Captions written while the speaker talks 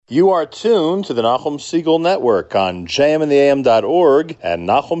You are tuned to the Nachum Segal Network on jmandtheam.org and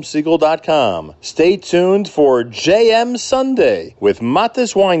NachumSegal.com. Stay tuned for JM Sunday with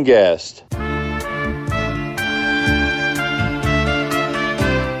Matis Weingast.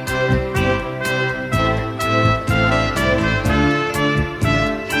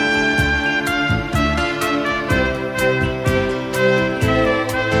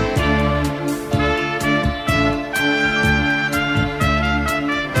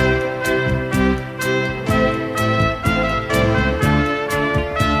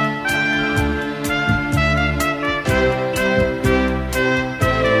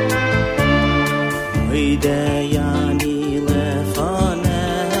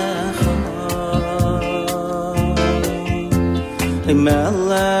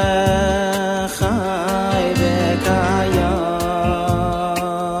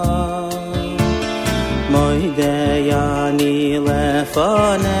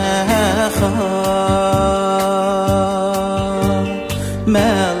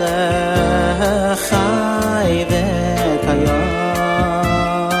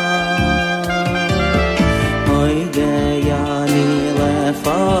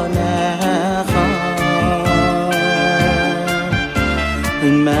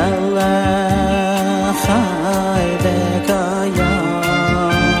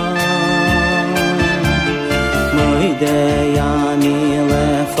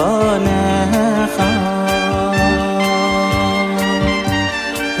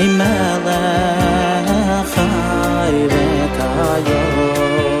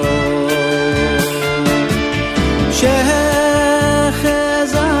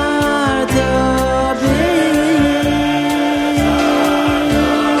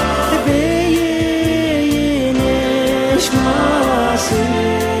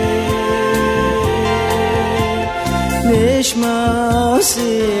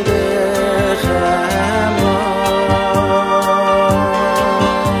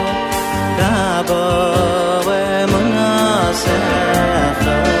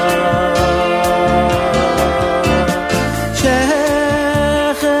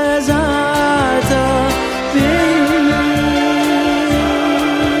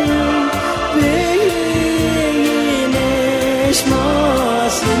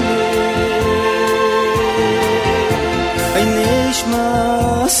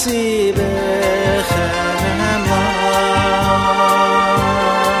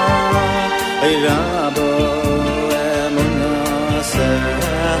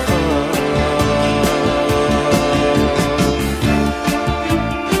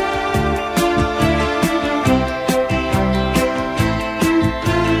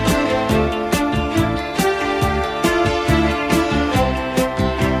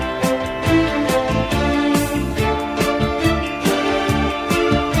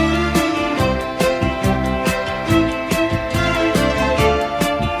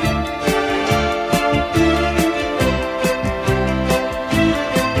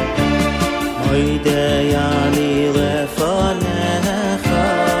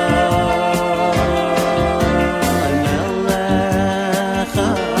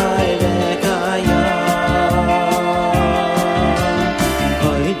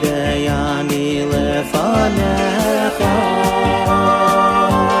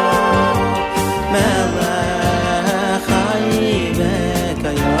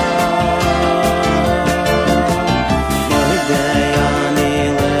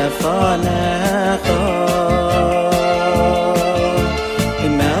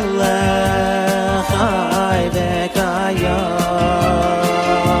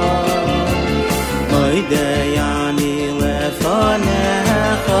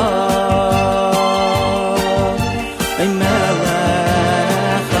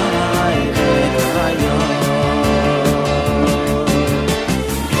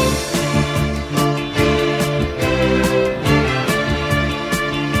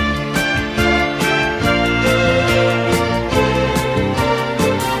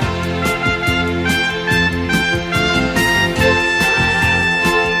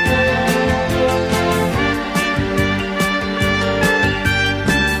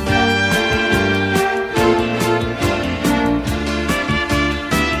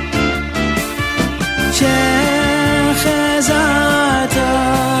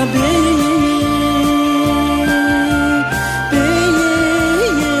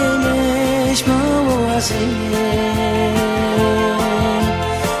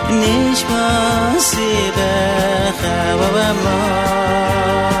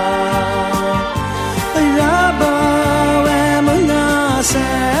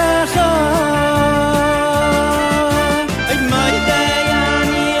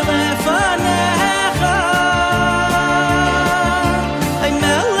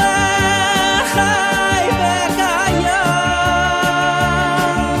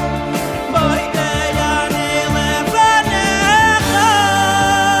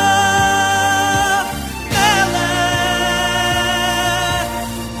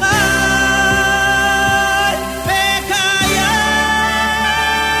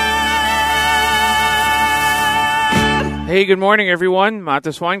 Hey, good morning, everyone.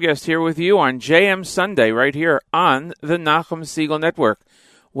 Matis Weingast here with you on JM Sunday, right here on the Nachum Segal Network.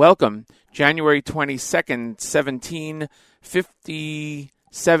 Welcome, January 22nd,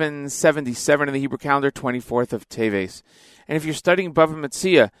 1757 in the Hebrew calendar, 24th of Teves. And if you're studying Bava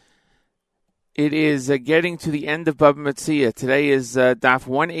Metzia, it is getting to the end of Bava Metzia. Today is Daf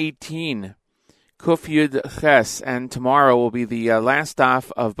 118, Kuf Yud Ches, and tomorrow will be the last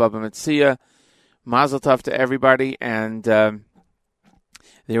Daf of Bava Metzia. Mazel tov to everybody, and there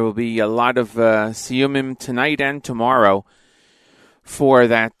will be a lot of siyumim tonight and tomorrow for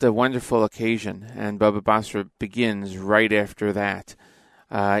that wonderful occasion, and Baba Basra begins right after that.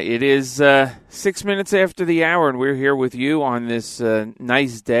 It is 6 minutes after the hour, and we're here with you on this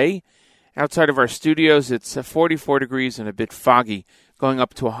nice day. Outside of our studios, it's 44 degrees and a bit foggy, going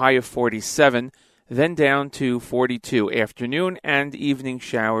up to a high of 47, then down to 42. Afternoon and evening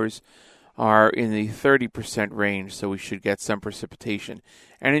showers are in the 30% range, so we should get some precipitation.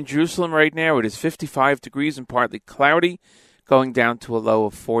 And in Jerusalem right now, it is 55 degrees and partly cloudy, going down to a low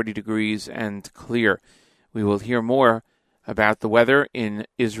of 40 degrees and clear. We will hear more about the weather in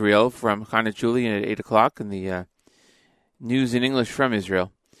Israel from Chana Julian at 8 o'clock and the news in English from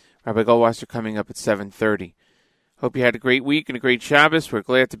Israel. Rabbi Goldwasser coming up at 7:30. Hope you had a great week and a great Shabbos. We're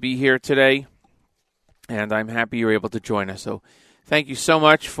glad to be here today, and I'm happy you're able to join us. So thank you so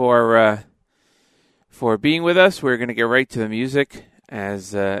much for being with us. We're going to get right to the music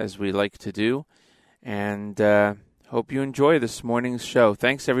as we like to do, and hope you enjoy this morning's show.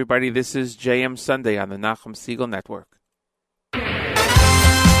 Thanks, everybody. This is JM Sunday on the Nachum Segal Network.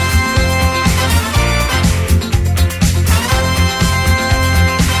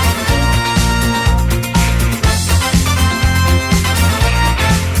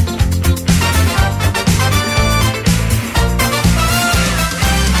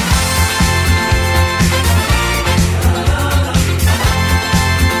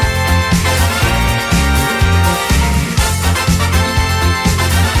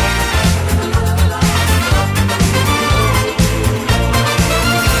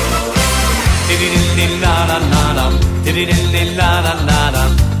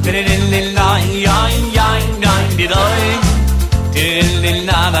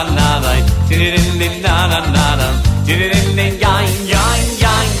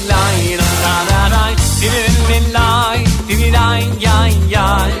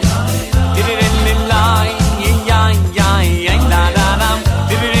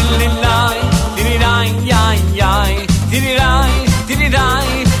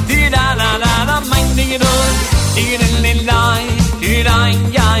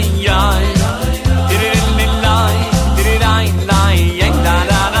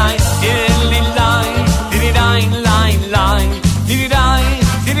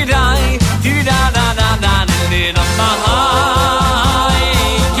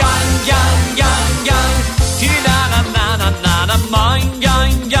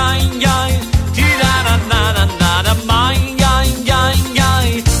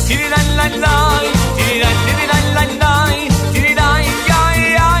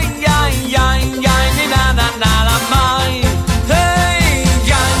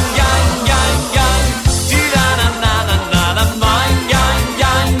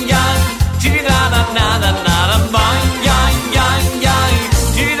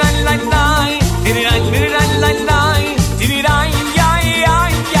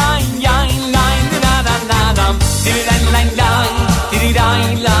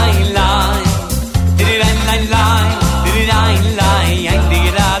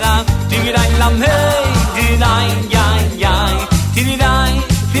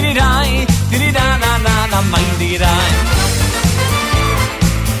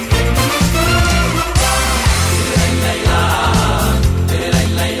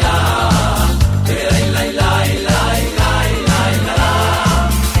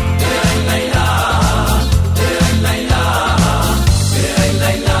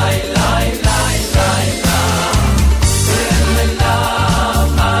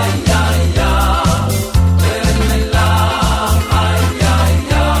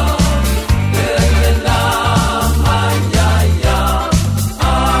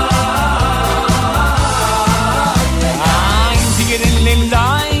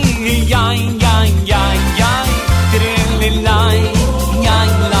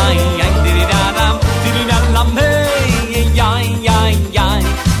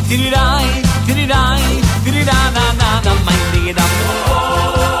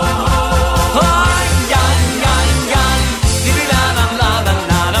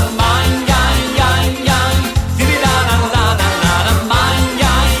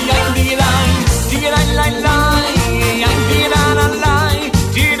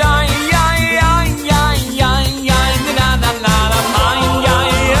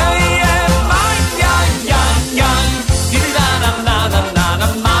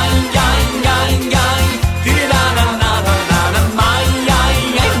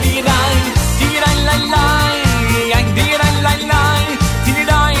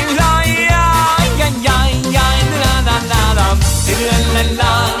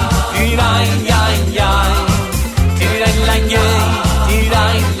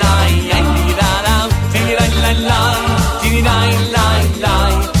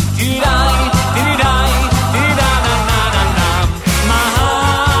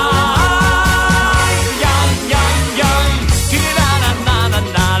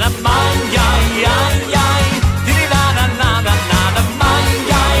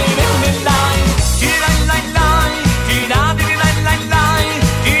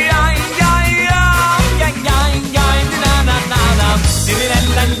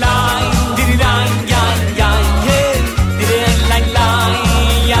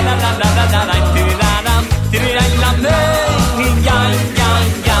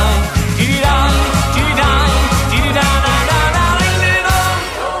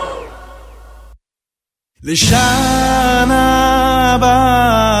 לשנה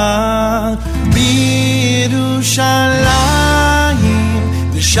הבאה בירושלים,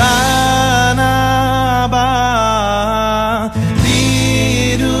 לשנה הבאה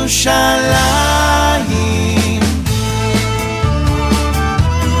בירושלים.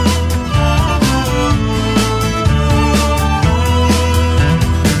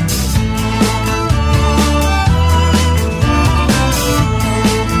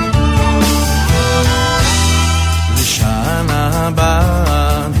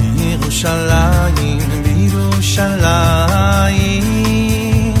 בירושלים,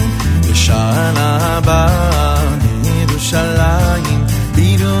 לשנה הבאה בירושלים,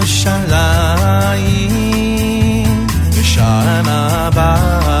 בירושלים, לשנה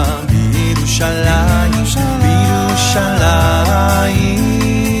הבאה בירושלים, בירושלים,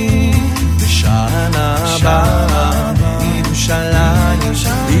 לשנה הבאה בירושלים,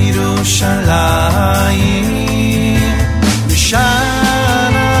 בירושלים, לשנה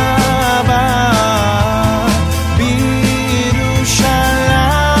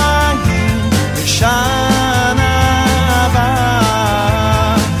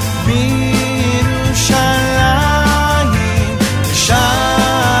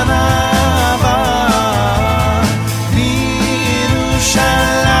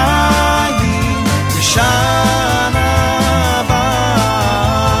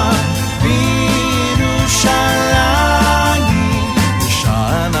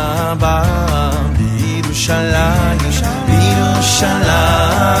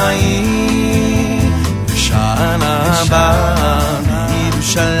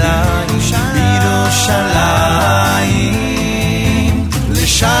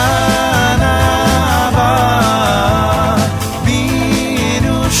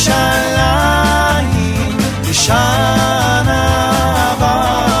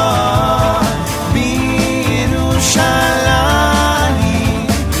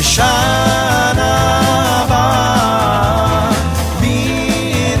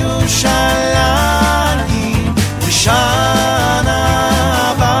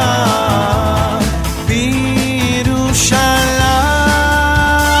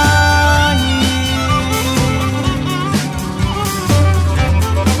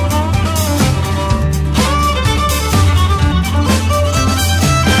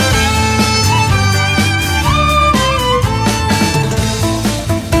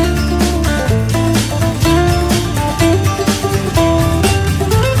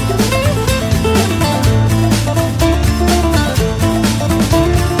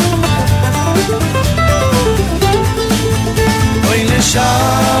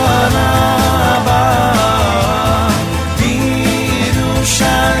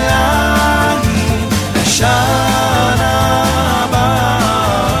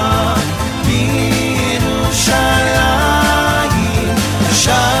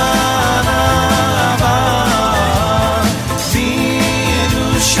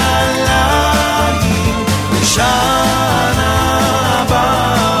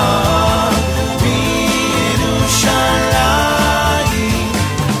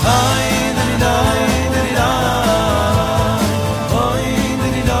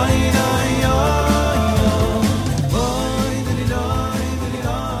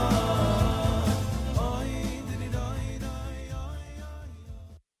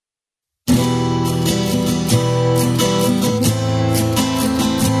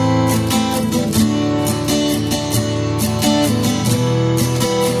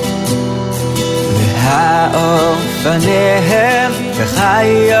Vanehem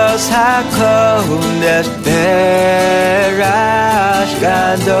v'chayos hakodesh berash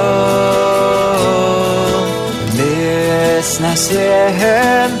gadol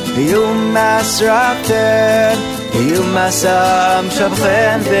misnasehem v'yum masraftem v'yum masam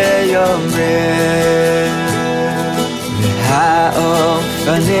shavchem v'yomrem v'ha'om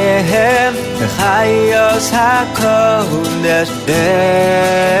vanehem v'chayos hakodesh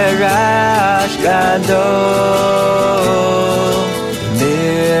berash gadol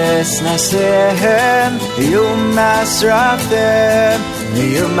misnasehem v'yum masraftem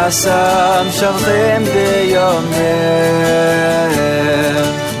v'yum masam shavchem v'yomrem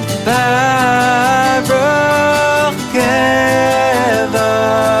Baruch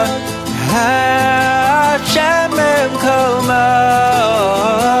Kevod Hashem Emkomo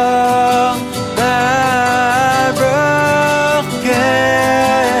Baruch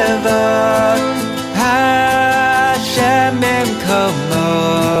Kevod Hashem Emkomo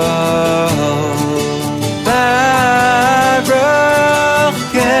Baruch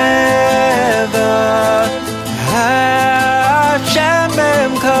Kevod Hashem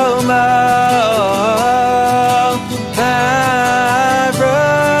Emkomo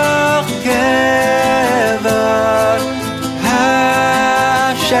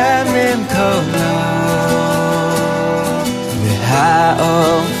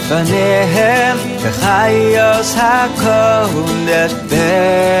פניהם וחייס הקודש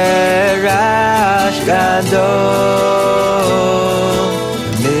ברעש גדול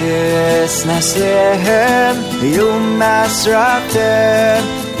מסנסיהם יהיו מסרתם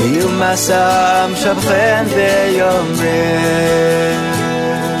יהיו מסם שבכם ויאמרים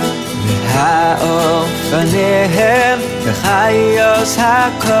האופניהם וחייס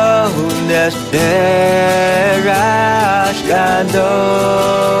הקודש ברעש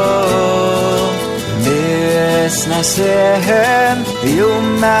גדול מסנסיהם יהיו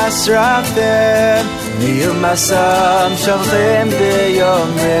מסרתם יהיו מסם שבכם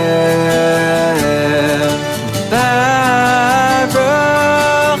ויאמרים ברוך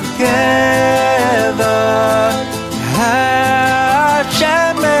כבוד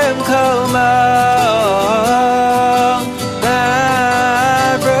השם במקומו ברוך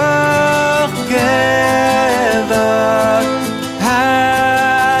כבוד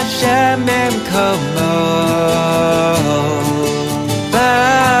השם במקומו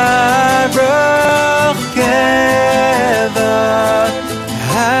ברוך כבוד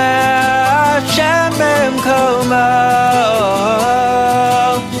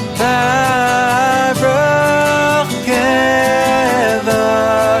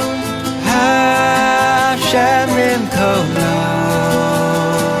השם במקומו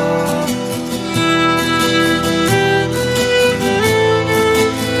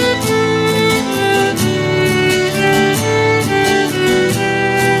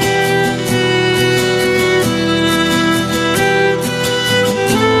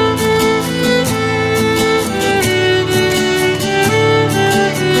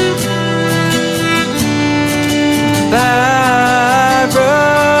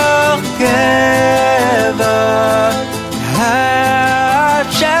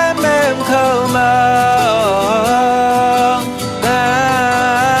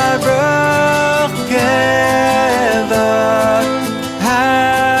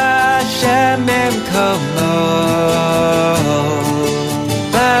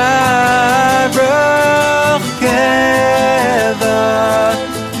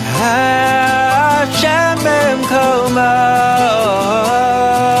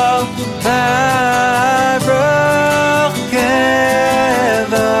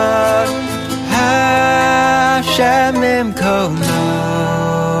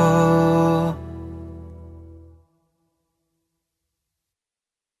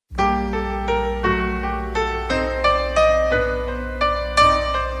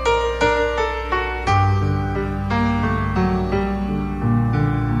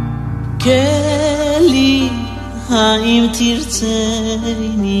האם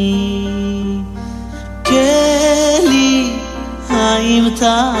תרצני כלי האם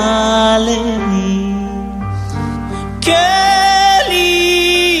תעלני כלי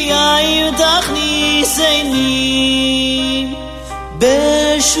האם תכניסני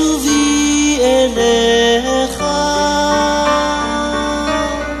בשובי אליך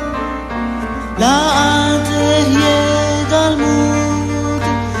לעד אהיה גלמוד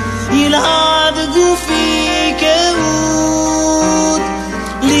ילעד גופי כאות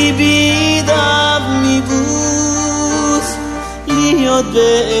ליבי דב מבוס להיות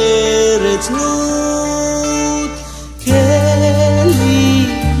בארץ נות כלי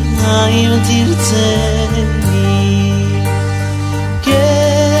האם תרצני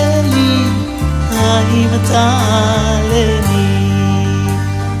כלי האם תעלני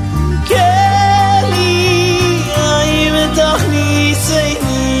כלי האם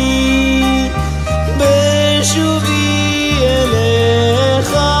תכניסני בשובי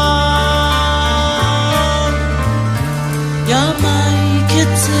אליך ימי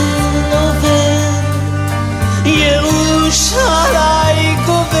כצל עובר ייאוש עלי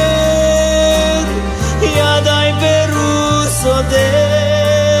גובר ידי ברוס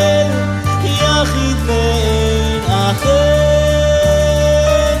עודר יחיד ואין אחר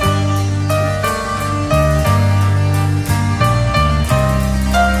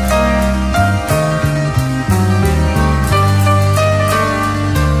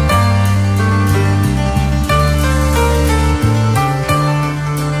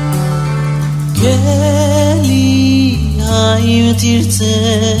כלי האם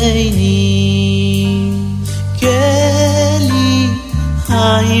תרצני כלי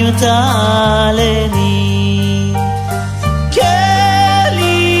האם תעלני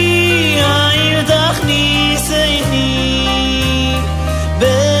כלי האם תכניסני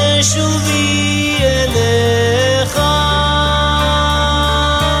בשובי אליך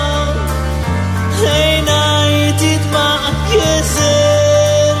עיניי תדמע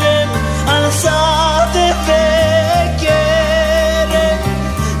כזרם על שדה וכרם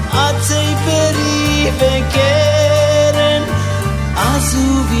בקרן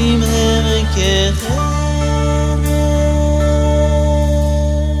עזובים הם כחרם.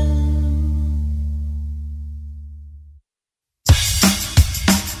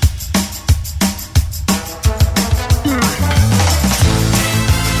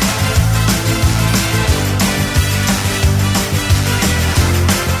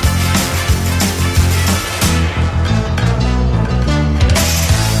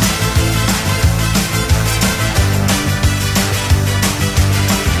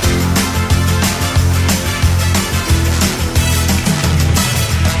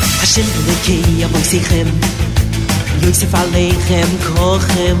 Hashem Elokei Avoseichem Yosef Aleichem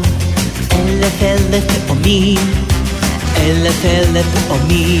Kochem Elef elef Omim Elef elef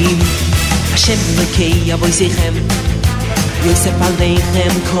Omim Hashem Elokei Avoseichem Yosef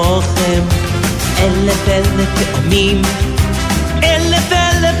Aleichem Kochem Elef elef Omim Elef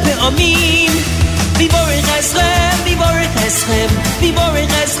elef Omim Vivorech Eschem Vivorech Eschem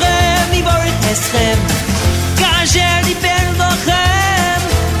Vivorech Eschem Vivorech Eschem Kasher Diber Lochem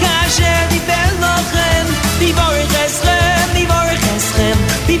Kasher Diber Lochem Vivorech Eschem Vivorech Eschem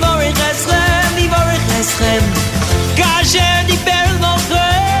Vivorech Eschem Vivorech Eschem Kasher Diber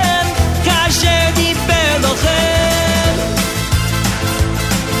Lochem Kasher Diber Lochem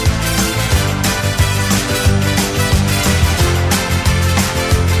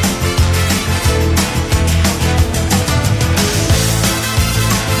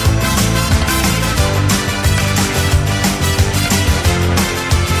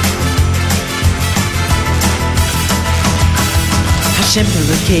Hashem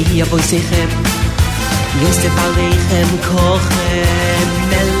Elokei Avoseichem Yosef Aleichem Kochem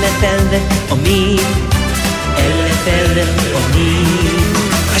Elef elef Omim Elef elef Omim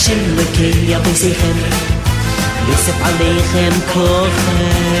Hashem Elokei Avoseichem Yosef Aleichem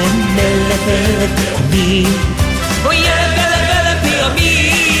Kochem Elef elef Omim Oy elef elef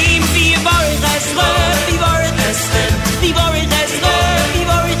Omim Vivorech Eschem Vivorech Eschem Vivorech Eschem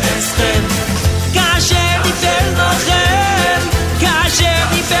Vivorech Eschem Kasher Diber Lochem Kasher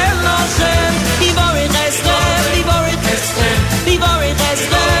Diber Lochem Vivorech Eschem Vivorech Eschem Vivorech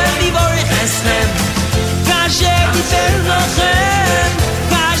Eschem Vivorech Eschem Kasher Diber Lochem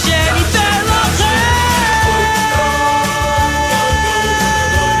Kasher Diber Lochem Vivorech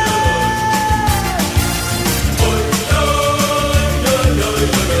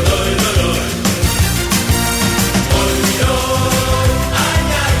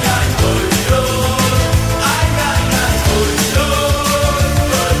Vivorech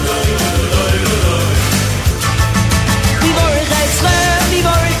Eschem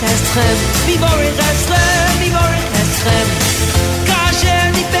Kasher Diber Lochem Kasher Diber Lochem Vivorech Eschem Vivorech Eschem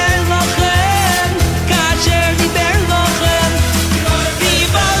Kasher Diber Lochem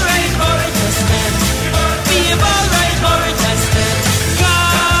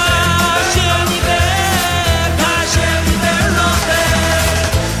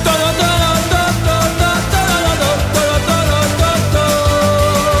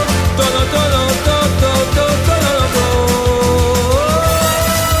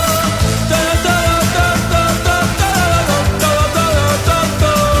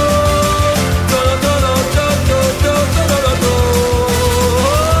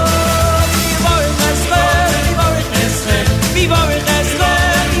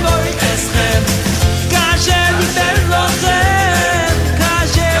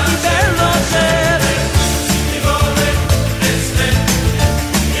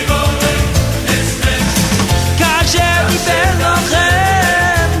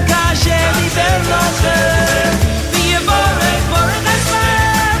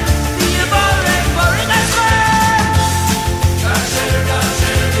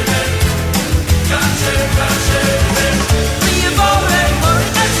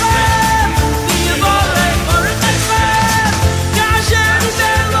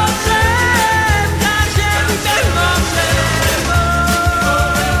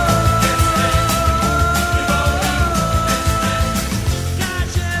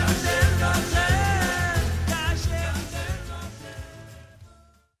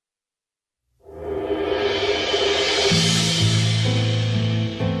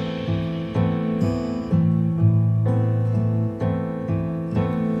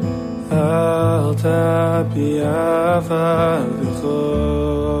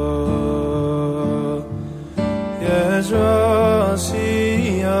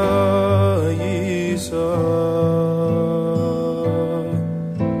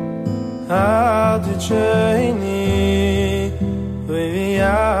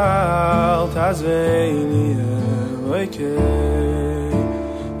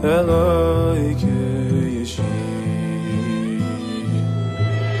Eloike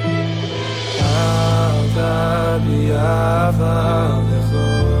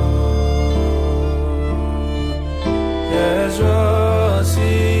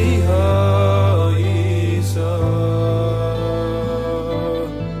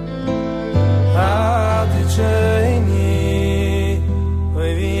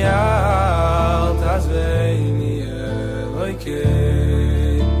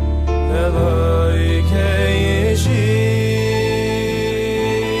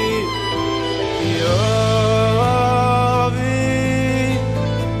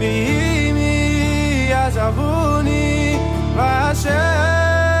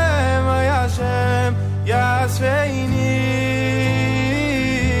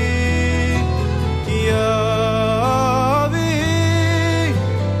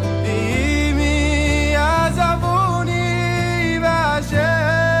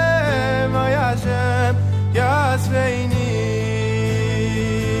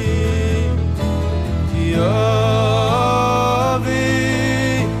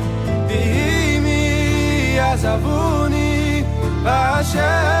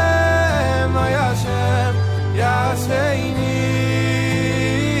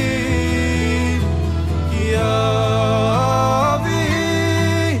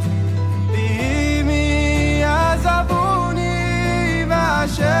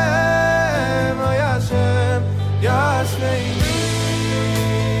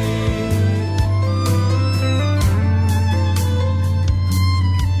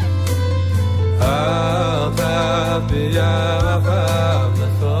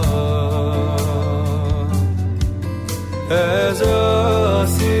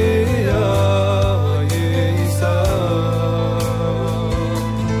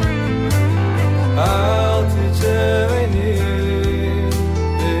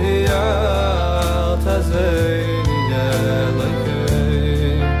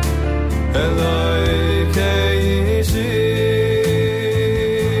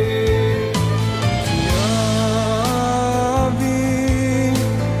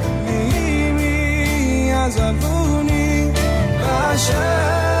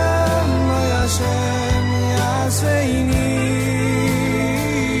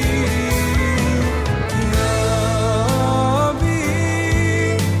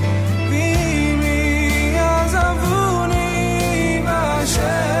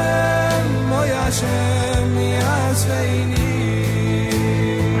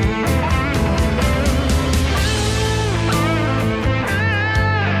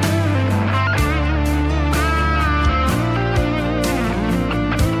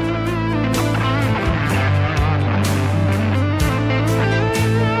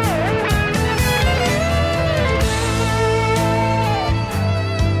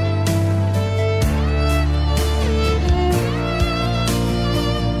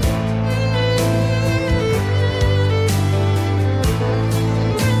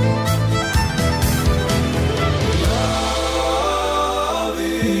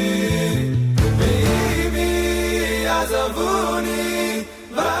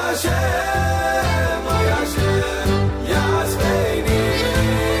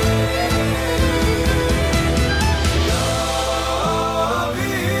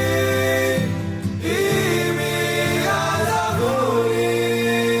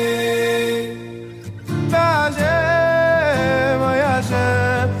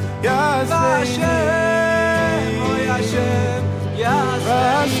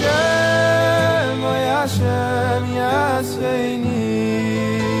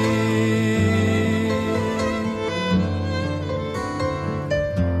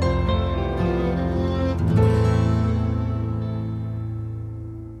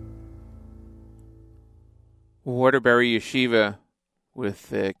Waterbury Yeshiva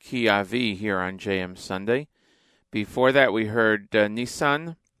with Ki Avi here on JM Sunday. Before that, we heard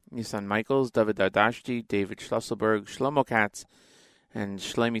Nissan Michaels, David Dardashti, David Schlosselberg, Shlomo Katz, and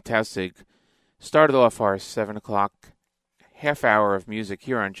Shlomi Tausig. Started off our 7 o'clock half hour of music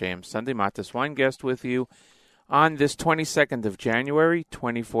here on JM Sunday. Matis Weingast with you on this 22nd of January,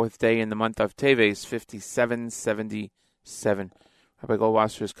 24th day in the month of Teves, 5777. Rabbi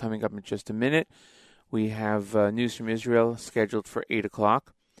Goldwasser is coming up in just a minute. We have news from Israel scheduled for 8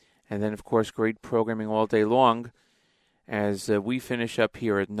 o'clock. And then, of course, great programming all day long as we finish up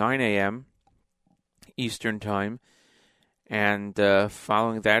here at 9 a.m. Eastern Time. And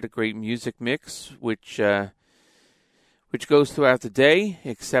following that, a great music mix, which goes throughout the day,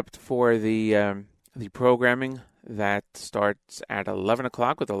 except for the programming that starts at 11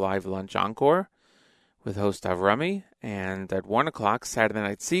 o'clock with a live lunch encore with host Avrami, and at 1 o'clock, Saturday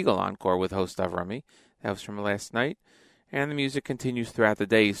Night Seagull encore with host Avrami. That was from last night. And the music continues throughout the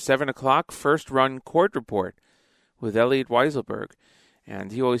day. 7 o'clock, First Run Court Report with Elliot Weiselberg.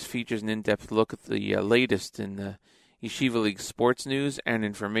 And he always features an in-depth look at the latest in the Yeshiva League sports news and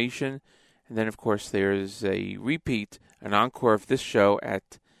information. And then, of course, there's a repeat, an encore of this show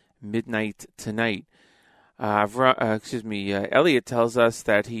at midnight tonight. Elliot tells us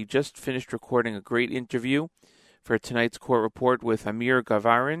that he just finished recording a great interview for tonight's court report with Amir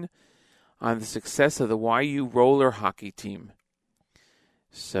Gavarin on the success of the YU roller hockey team.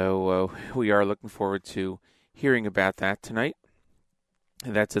 So we are looking forward to hearing about that tonight.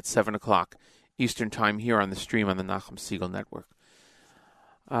 And that's at 7 o'clock Eastern Time here on the stream on the Nachum Segal Network.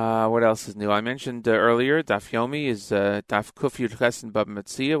 What else is new? I mentioned earlier, Daf Yomi is Daf Kuf Yud Ches in Bava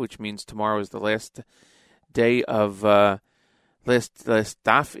Metzia, which means tomorrow is the last day of last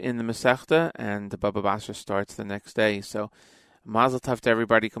daf in the Masechta, and the Baba Basra starts the next day. So, Mazel Tov to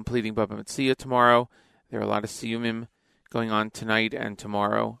everybody completing Bava Metzia tomorrow. There are a lot of siyumim going on tonight and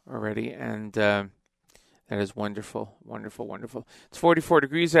tomorrow already, and that is wonderful, wonderful, wonderful. It's 44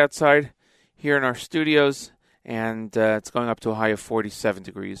 degrees outside here in our studios, and it's going up to a high of 47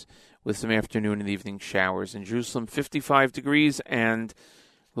 degrees with some afternoon and evening showers. In Jerusalem, 55 degrees, and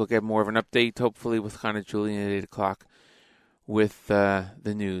we'll get more of an update, hopefully, with Chana Julian at 8 o'clock with the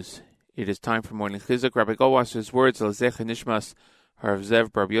news. It is time for Morning Chizuk. Rabbi Goldwasser's words, L'zecha Nishmas, Harav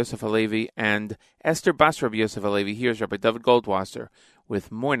Zev, Rabbi Yosef Alevi, and Esther Bas Rabbi Yosef Alevi. Here's Rabbi David Goldwasser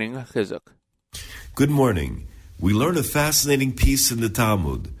with Morning Chizuk. Good morning. We learn a fascinating piece in the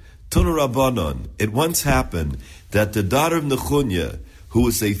Talmud. Tunu Rabbanon, it once happened that the daughter of Nechunya, who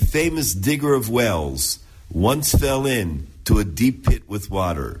was a famous digger of wells, once fell into a deep pit with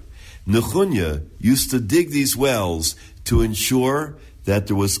water. Nechunya used to dig these wells to ensure that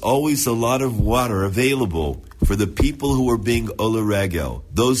there was always a lot of water available for the people who were being Ola Regel,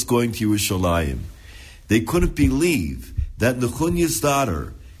 those going to Yerushalayim. They couldn't believe that Nechunya's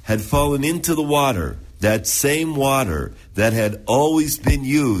daughter had fallen into the water, that same water that had always been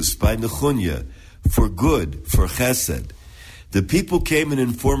used by Nechunya for good, for chesed. The people came and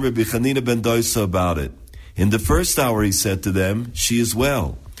informed Rabbi Chanina ben Doisa about it. In the first hour he said to them, she is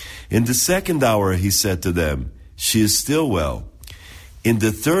well. In the second hour he said to them, she is still well. In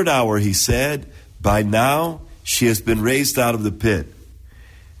the third hour he said, by now she has been raised out of the pit.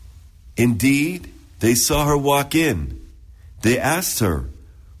 Indeed, they saw her walk in. They asked her,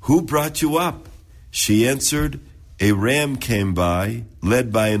 who brought you up? She answered, a ram came by,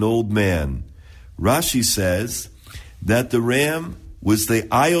 led by an old man. Rashi says that the ram was the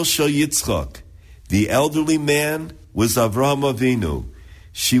Ayil Shel Yitzchak. The elderly man was Avraham Avinu.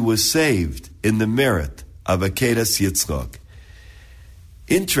 She was saved in the merit of Akedas Yitzchak.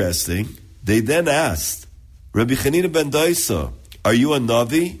 Interesting, they then asked, Rabbi Chanina ben Doisa, are you a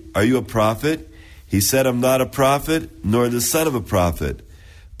Navi? Are you a prophet? He said, I'm not a prophet, nor the son of a prophet.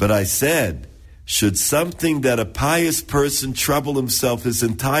 But I said, should something that a pious person trouble himself his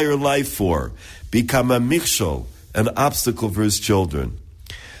entire life for become a mikshol, an obstacle for his children?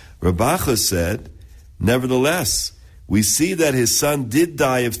 Rabacha said, nevertheless, we see that his son did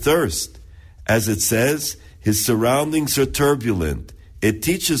die of thirst. As it says, his surroundings are turbulent. It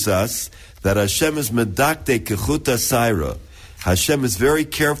teaches us that Hashem is medakte kechuta saira. Hashem is very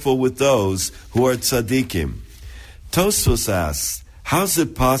careful with those who are tzaddikim. Tosfos asks, how is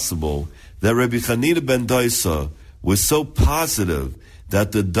it possible that Rabbi Chanina ben Doisa was so positive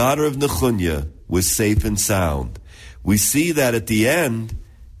that the daughter of Nechunya was safe and sound? We see that at the end,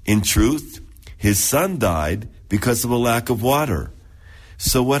 in truth, his son died because of a lack of water.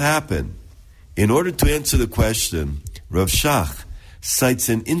 So what happened? In order to answer the question, Rav Shach cites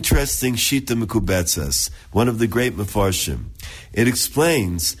an interesting Shita Mekubetzes, one of the great Mefarshim. It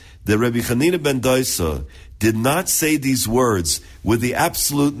explains that Rabbi Chanina ben Doisa did not say these words with the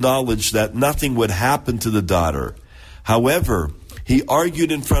absolute knowledge that nothing would happen to the daughter. However, he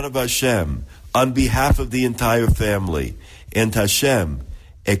argued in front of Hashem on behalf of the entire family, and Hashem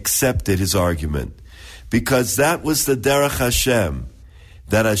accepted his argument. Because that was the derech Hashem,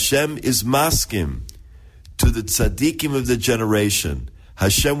 that Hashem is maskim to the tzaddikim of the generation.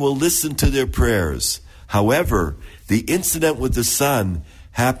 Hashem will listen to their prayers. However, the incident with the son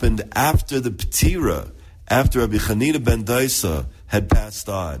happened after the Ptira, after Rabbi Chanina ben Doisa had passed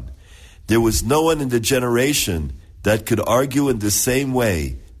on. There was no one in the generation that could argue in the same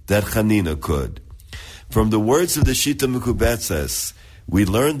way that Chanina could. From the words of the Shita Mekubetzes, we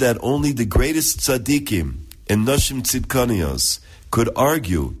learned that only the greatest tzaddikim and Noshim Tzidkonios could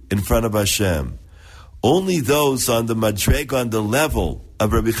argue in front of Hashem. Only those on the madrega, on the level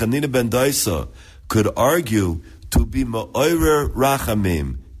of Rabbi Chanina ben Doisa, could argue to be ma'orer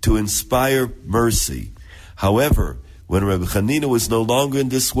rachamim, to inspire mercy. However, when Rabbi Chanina was no longer in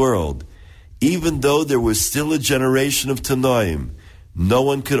this world, even though there was still a generation of Tanoim, no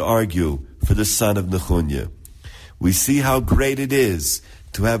one could argue for the son of Nechunya. We see how great it is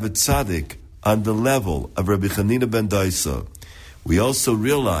to have a tzaddik on the level of Rabbi Chanina ben Doisa. We also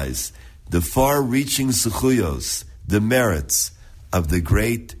realize the far-reaching zechuyos, the merits of the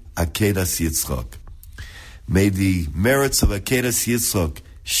great Akedas Yitzchak. May the merits of Akedas Yitzchak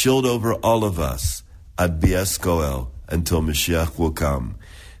shield over all of us at Bias Goel until Mashiach will come.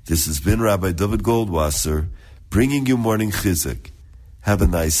 This has been Rabbi David Goldwasser bringing you Morning Chizuk. Have a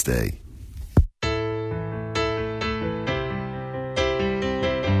nice day.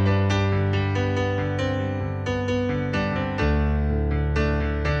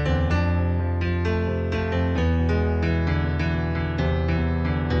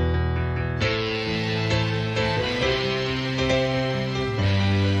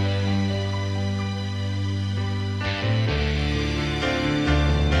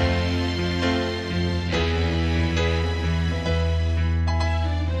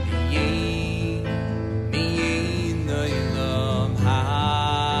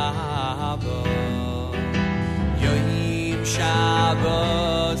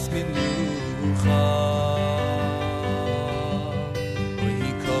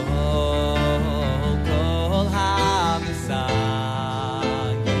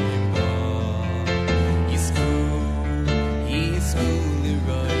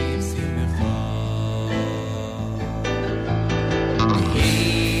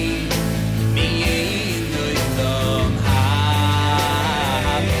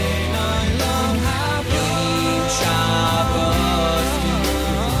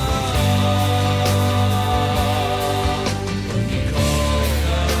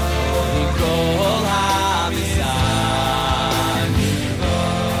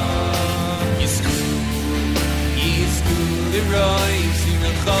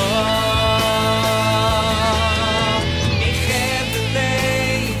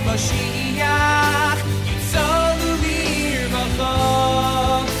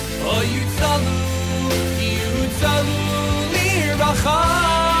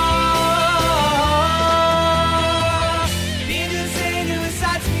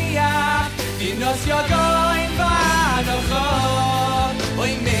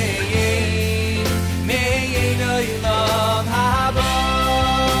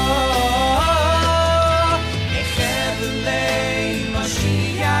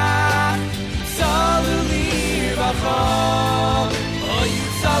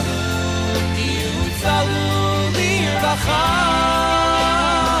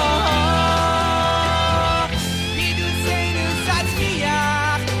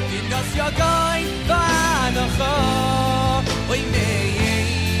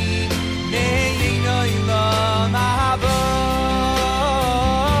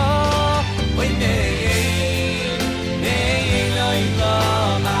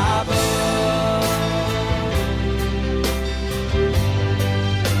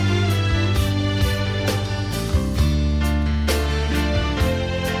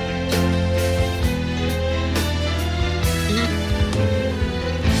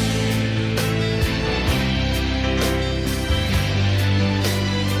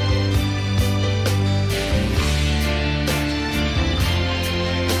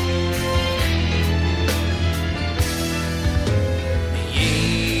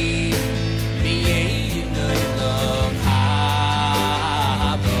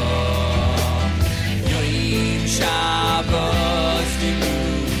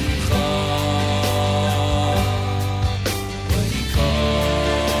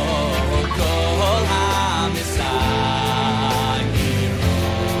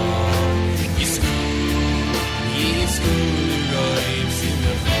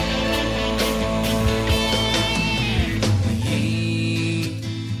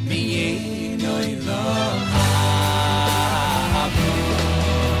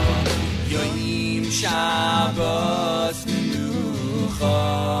 Haba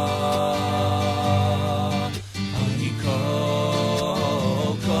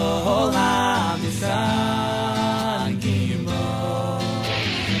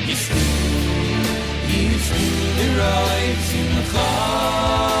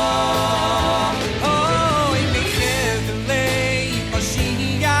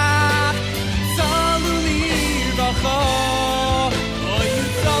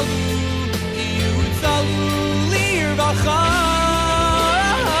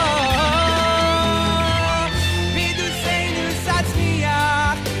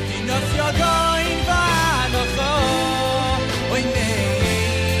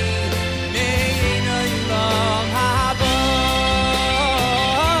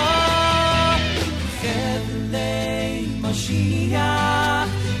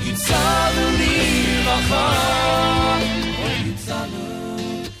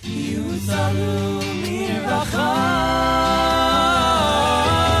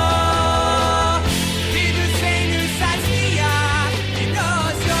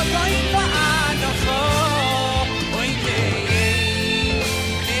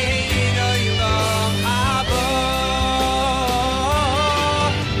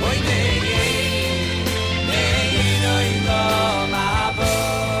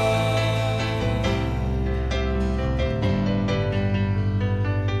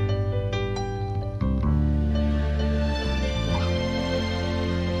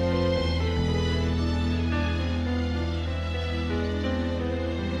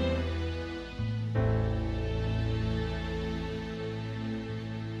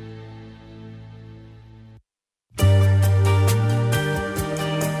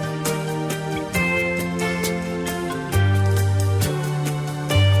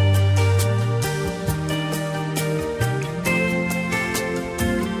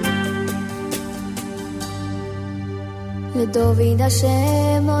לדוד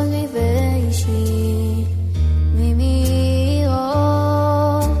השם עוזי ואישי ממירו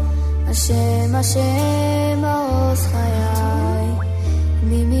השם השם מעוז חיי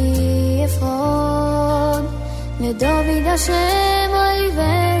ממי אפרון לדוד השם עוזי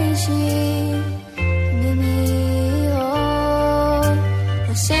ואישי ממירו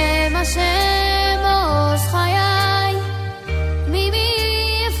השם השם מעוז חיי ממי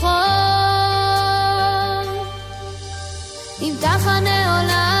אפרון אם תחנה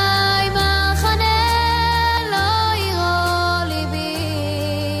עולי מחנה לא יראו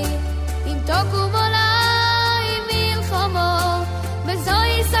ליבי אם תוקום עולי מלחמו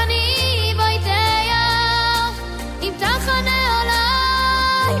וזוהי שני ביתיה אם תחנה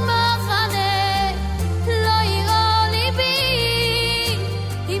עולי מחנה לא יראו ליבי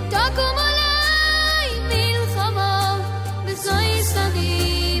אם תוקום עולי מלחמו וזוהי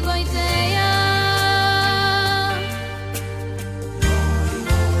שני ביתיה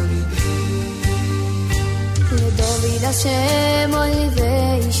לדוד השם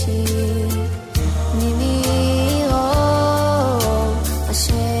אויבי אישי ממירו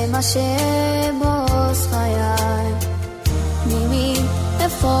השם השם עוז חיי ממי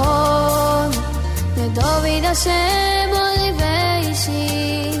אפרון לדוד השם אויבי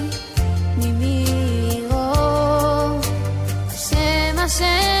אישי ממירו השם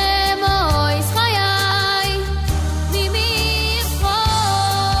השם עוז חיי ממי אפרון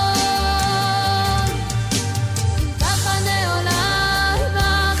אם תחנה עולי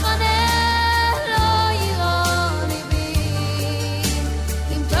מחנה לא יראו ליבי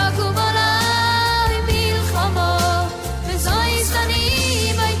אם תקום עולי מלחמו וזוהי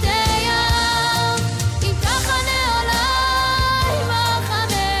שני ביתיה אם תחנה עולי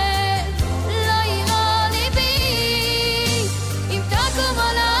מחנה לא יראו ליבי אם תקום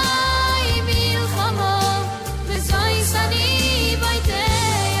עולי מלחמו וזוהי שני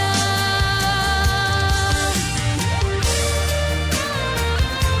ביתיה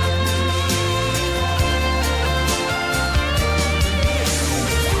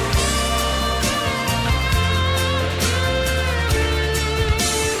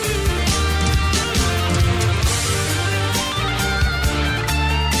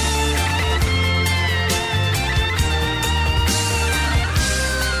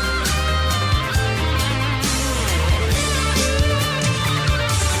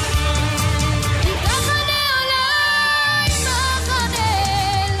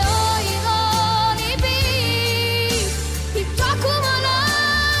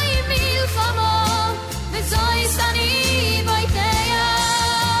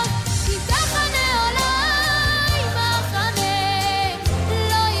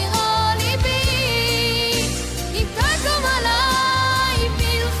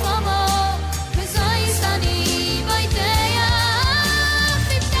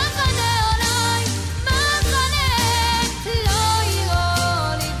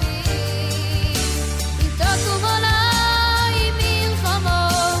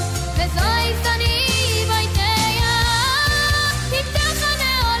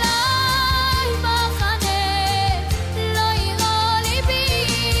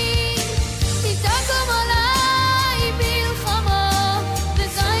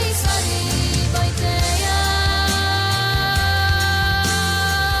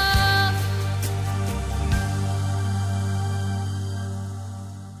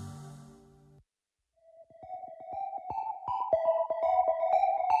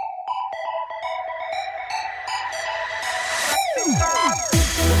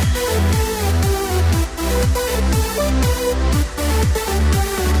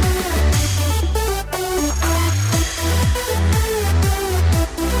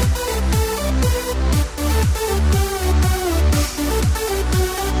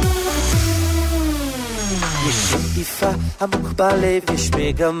עמוק בלב יש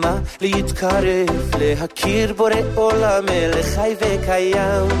מגמה להתקרב, להכיר בורא עולם מלך חי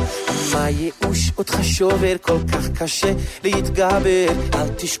וקיים. מה ייאוש אותך שובר כל כך קשה להתגבר, אל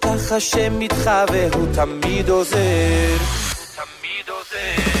תשכח השם איתך והוא תמיד עוזר. תמיד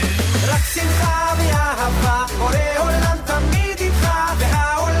עוזר. רק שמחה ואהבה, בורא עולם תמיד איתך,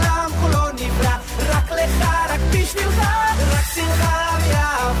 והעולם כולו נברא רק לך, רק בשבילך. רק שמחה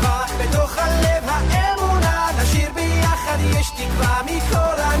ואהבה, בתוך הלב האמונה נשאיר ביחד, יש תקווה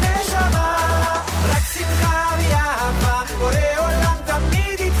מכל הנשמה. רק שמחה ואהבה, בורא עולם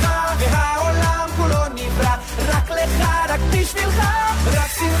תמיד איתך, והעולם כולו נברא רק לך, רק בשבילך.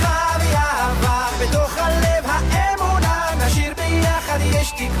 רק שמחה ואהבה, בתוך הלב האמונה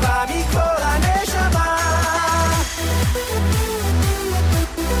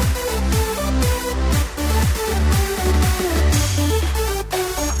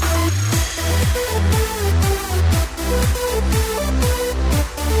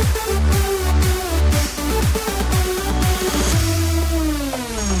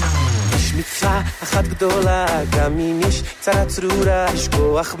אחת גדולה, גם אם יש צרה צרורה,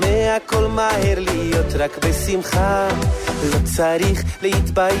 לשכוח מהכל מהר, להיות רק בשמחה. לא צריך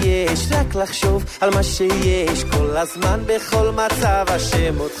להתבייש, רק לחשוב על מה שיש, כל הזמן בכל מצב,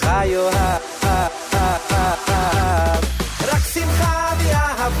 השם אותך יאהב. רק שמחה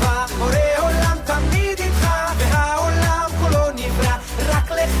ואהבה, בורא עולם תמיד איתך, והעולם כולו נברא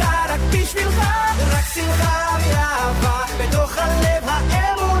רק לך, רק בשבילך. רק שמחה ואהבה, בתוך הלב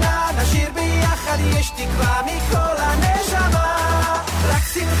האמונה, נשאיר ביחד, יש תקווה מכל הנשמה. רק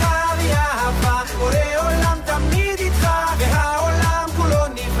שמחה ואהבה, בורא עולם תמיד איתך, והעולם כולו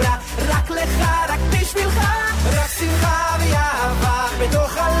נברא רק לך, רק בשבילך. רק שמחה ואהבה,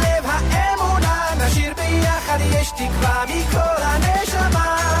 בתוך הלב האמונה, נשאיר ביחד, יש תקווה מכל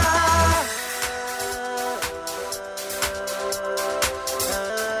הנשמה.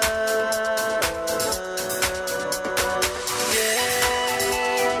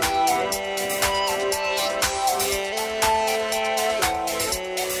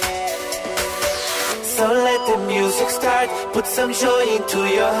 So let the music start, put some joy into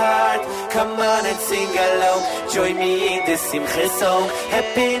your heart. Come on and sing along, join me in this Simcha song.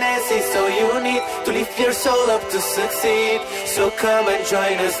 Happiness is so you need to lift your soul up to succeed. So come and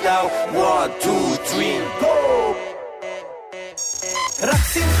join us now, 1, 2, 3, go! רק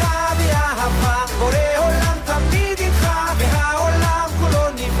שמחה ואהבה, בורא עולם תמיד איתך, והעולם כולו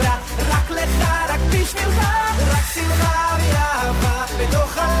נברא רק לך, רק בשבילך. רק שמחה ואהבה,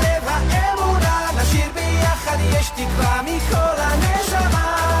 בתוך הלב האמונה, נשאיר ביחד, יש תקווה מכל הנשמה.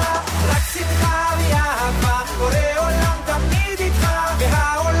 רק שמחה ואהבה, בורא עולם תמיד איתך,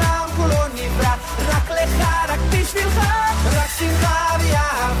 והעולם כולו נברא רק לך, רק בשבילך. רק שמחה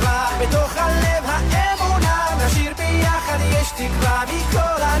ואהבה, בתוך הלב האמונה, נשאיר ביחד, יש תקווה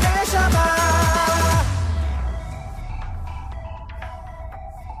מכל הנשמה.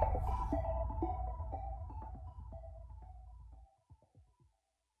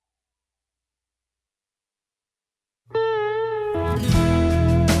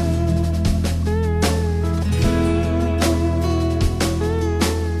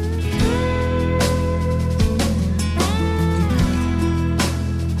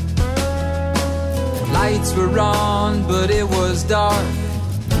 Lights were on, but it was dark.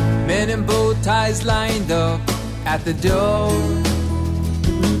 Men in bow ties lined up at the door.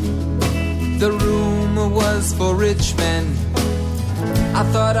 The room was for rich men. I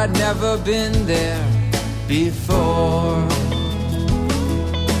thought I'd never been there before.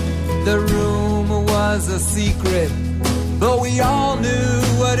 The room was a secret, but we all knew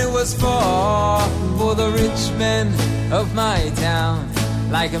what it was for the rich men of my town,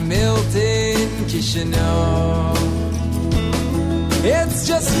 like a Milton Kishinev. It's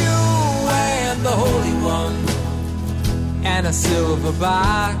just you and the Holy One, and a silver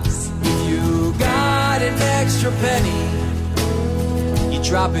box. If you got an extra penny, you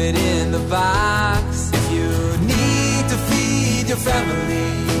drop it in the box. If you need to feed your family,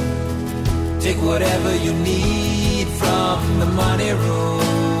 take whatever you need from the money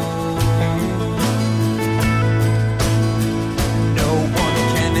room. No one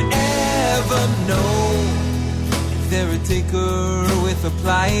can ever know if they're a taker with a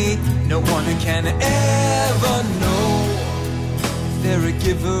plight. No one can ever know if they're a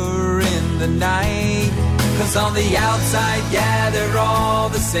giver in the night. 'Cause on the outside, yeah, they're all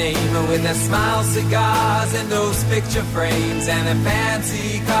the same, with their smile cigars and those picture frames and their fancy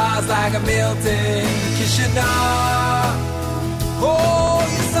cars like a Milton Kishinev. Oh,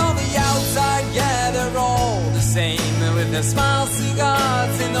 yes, on the outside, yeah, they're all the same, with their smile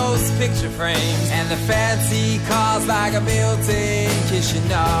cigars and those picture frames and the fancy cars like a Milton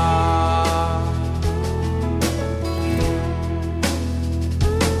Kishinev.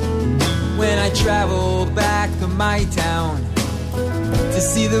 When I traveled back to my town to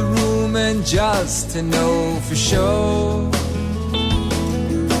see the room and just to know for sure,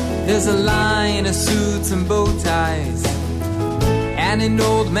 there's a line of suits and bow ties and an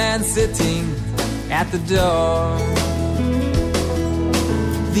old man sitting at the door.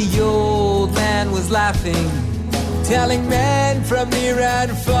 The old man was laughing, telling men from near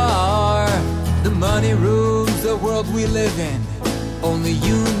and far, the money rules the world we live in, only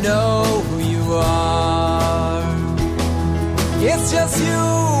you know who you are. It's just you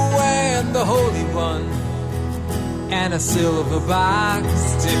and the Holy One, and a silver box.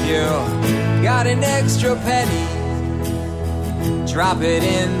 If you got an extra penny, drop it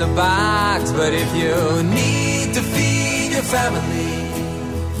in the box. But if you need to feed your family,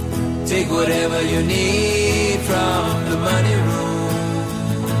 take whatever you need from the money room.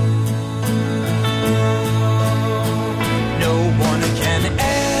 No one can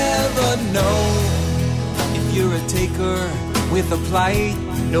ever know taker with a plight.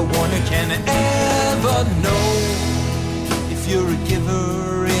 No one can ever know if you're a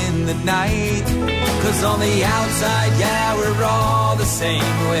giver in the night. 'Cause on the outside, yeah, we're all the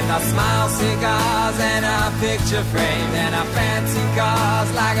same, with our smile cigars and our picture frame and our fancy cars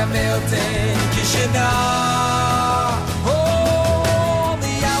like a Milton Kitchener. Oh, on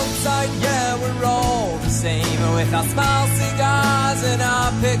the outside, yeah, we're all the same, with our smile cigars and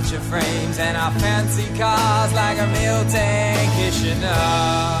our picture frames and our fancy cars like a Milton Kitchener.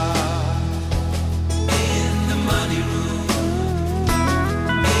 In the money room,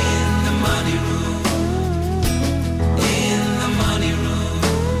 in the money room, in the money room,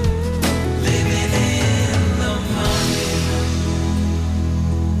 living in the money room.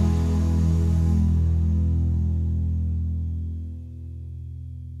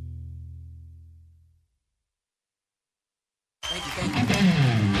 Thank you, thank you.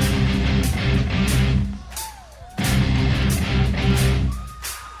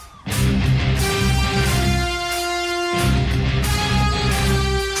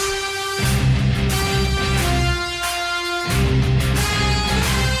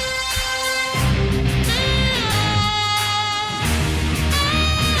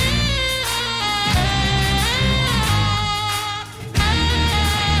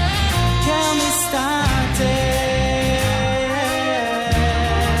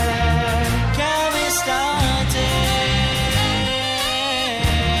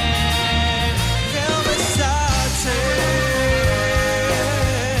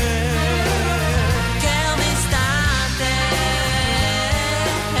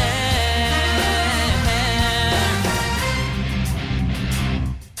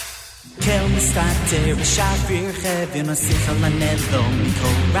 Shafir Kevin a sichel anelo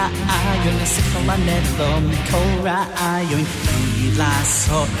mikora ayon a sichel anelo mikora ayon ilas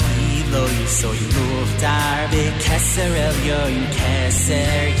ho iloy so yluv dar be keser el yoin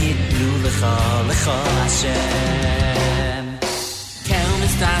keser yidlu lechol Hashem kel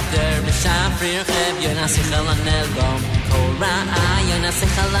mistater be shafir Kevin a sichel anelo mikora ayon a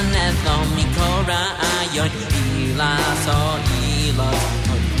sichel anelo mikora ayon ilas ho iloy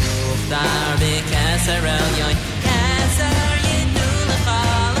Dar be keser el yoin keser yidlu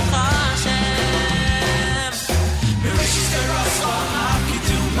lechol Hashem Bereshis terasva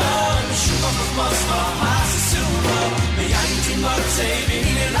hakiduma Meshuvah chachmasva hasasuma Meyayin timatzei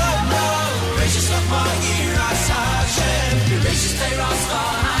v'hine lama Bereshis lachma yiras Hashem Bereshis terasva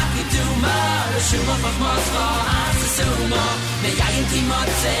hakiduma Meshuvah chachmasva hasasuma Meyayin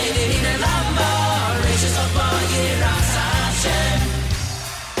timatzei v'hine lama Bereshis lachma yiras Hashem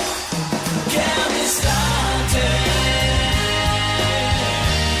Can't be started.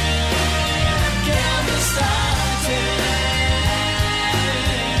 Can't be started.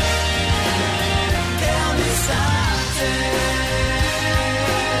 Can't be started.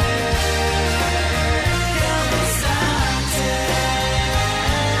 Can't be started.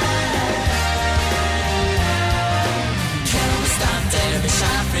 Can't be started.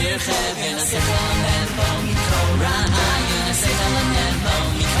 B'shafir chevin a sechel and bom mikora ayin a sechel and bom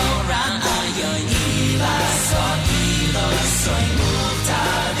mikora. Soy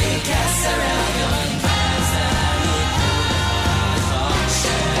mutar de keser el yoin keser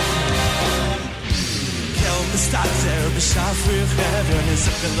Hashem Kel mistater b'shafir Kevin a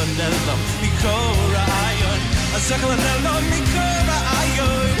sichel anelo mikora ayon a sichel anelo mikora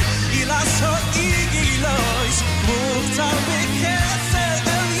ayon ilas ho ilois mutar de keser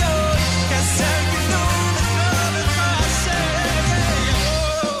el yoin keser yidlu lechol Hashem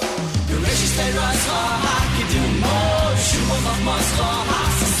Bereshis terasva hakiduma Shuvah chachmascha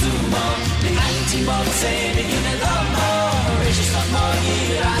hasasuma Meyayin timatzei v'hine lama Bereshis lachma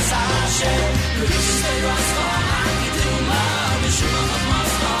yiras Hashem Bereshis terasva hakiduma Shuvah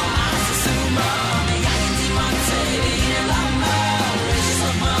chachmascha hasasuma Meyayin timatzei v'hine lama Bereshis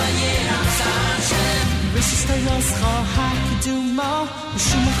lachma yiras Hashem Bereshis terasva hakiduma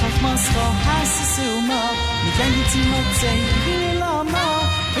Shuvah chachmascha hasasuma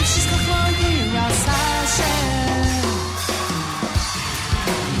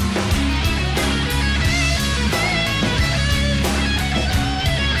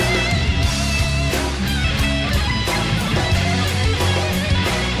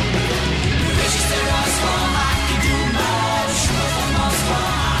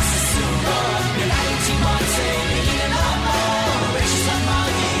Meyayin timatzei v'hine lama Bereshis lachma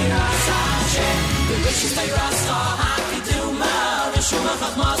yiras Hashem Bereshis terasva hakiduma Shuvah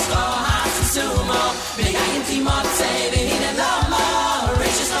chachmascha hasasuma Meyayin timatzei v'hine lama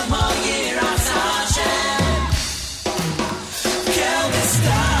Bereshis lachma yiras Hashem Kel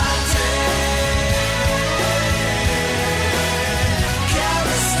mistater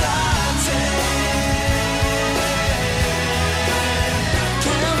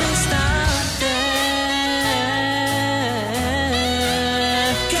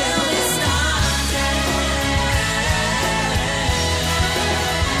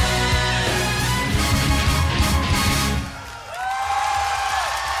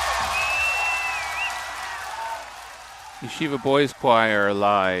Yeshiva Boys Choir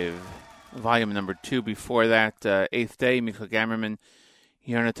live, volume number 2. Before that, Eighth Day, Michael Gammerman,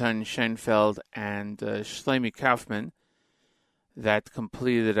 Yonatan Schenfeld, and Shlomi Kaufman. That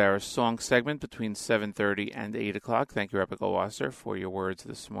completed our song segment between 7:30 and 8 o'clock. Thank you, Rabbi Goldwasser, for your words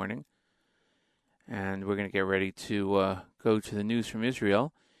this morning. And we're going to get ready to go to the news from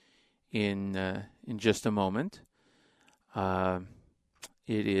Israel in just a moment. It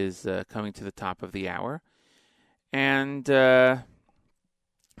is coming to the top of the hour. And don't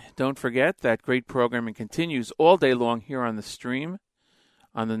forget that great programming continues all day long here on the stream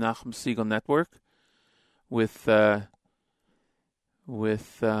on the Nachum Segal Network with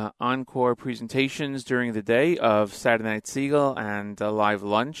encore presentations during the day of Saturday Night Segal and a live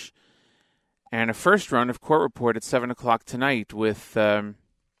lunch. And a first run of Court Report at 7 o'clock tonight with Elliot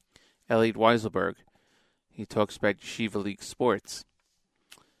Weiselberg. He talks about Yeshiva League sports.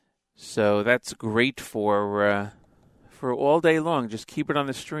 So that's great for all day long. Just keep it on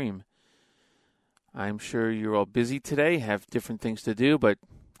the stream. I'm sure you're all busy today, have different things to do, but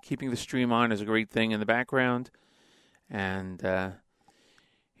keeping the stream on is a great thing in the background. And,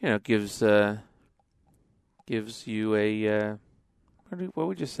 gives you a... what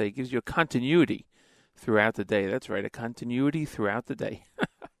would you say? It gives you a continuity throughout the day. That's right, a continuity throughout the day.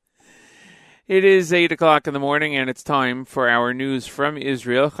 It is 8 o'clock in the morning, and it's time for our news from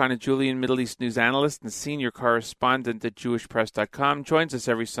Israel. Chana Julian, Middle East news analyst and senior correspondent at JewishPress.com, joins us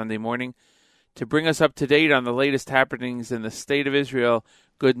every Sunday morning to bring us up to date on the latest happenings in the state of Israel.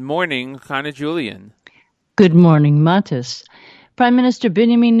 Good morning, Chana Julian. Good morning, Matis. Prime Minister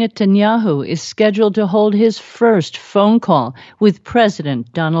Benjamin Netanyahu is scheduled to hold his first phone call with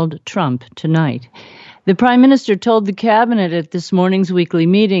President Donald Trump tonight. The Prime Minister told the Cabinet at this morning's weekly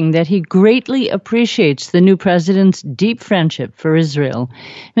meeting that he greatly appreciates the new president's deep friendship for Israel.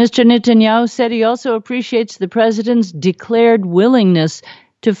 Mr. Netanyahu said he also appreciates the president's declared willingness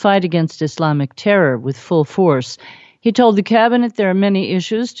to fight against Islamic terror with full force. He told the Cabinet there are many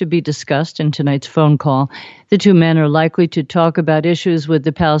issues to be discussed in tonight's phone call. The two men are likely to talk about issues with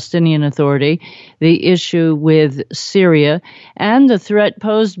the Palestinian Authority, the issue with Syria, and the threat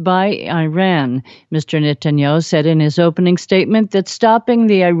posed by Iran. Mr. Netanyahu said in his opening statement that stopping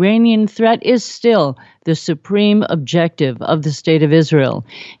the Iranian threat is still the supreme objective of the State of Israel.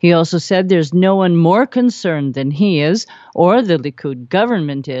 He also said there's no one more concerned than he is, or the Likud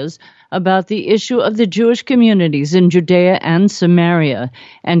government is, about the issue of the Jewish communities in Judea and Samaria,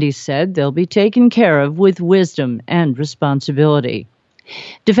 and he said they'll be taken care of with wisdom and responsibility.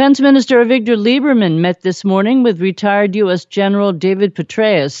 Defense Minister Avigdor Lieberman met this morning with retired U.S. General David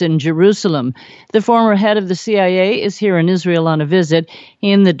Petraeus in Jerusalem. The former head of the CIA is here in Israel on a visit.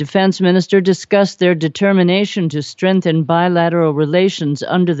 He and the defense minister discussed their determination to strengthen bilateral relations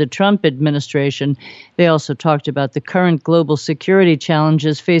under the Trump administration. They also talked about the current global security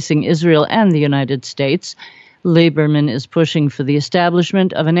challenges facing Israel and the United States. Lieberman is pushing for the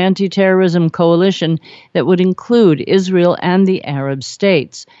establishment of an anti-terrorism coalition that would include Israel and the Arab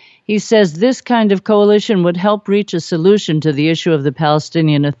states. He says this kind of coalition would help reach a solution to the issue of the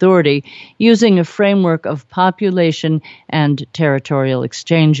Palestinian Authority using a framework of population and territorial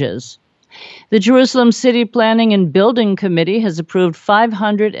exchanges. The Jerusalem City Planning and Building Committee has approved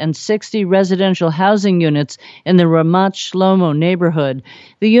 560 residential housing units in the Ramat Shlomo neighborhood.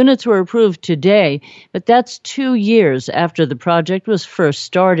 The units were approved today, but that's 2 years after the project was first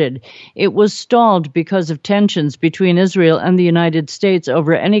started. It was stalled because of tensions between Israel and the United States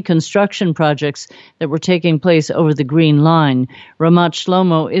over any construction projects that were taking place over the Green Line. Ramat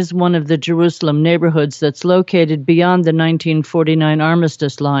Shlomo is one of the Jerusalem neighborhoods that's located beyond the 1949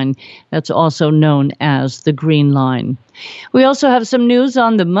 Armistice Line. That's also known as the Green Line. We also have some news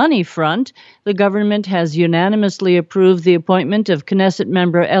on the money front. The government has unanimously approved the appointment of Knesset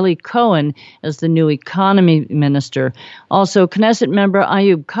member Eli Cohen as the new economy minister. Also, Knesset member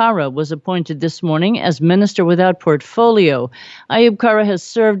Ayub Kara was appointed this morning as minister without portfolio. Ayub Kara has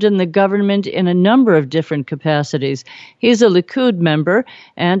served in the government in a number of different capacities. He's a Likud member,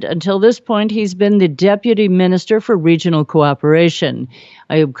 and until this point, he's been the deputy minister for regional cooperation.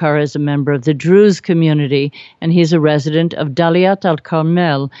 Ayub Kara is a member of the Druze community, and he's a resident of Daliat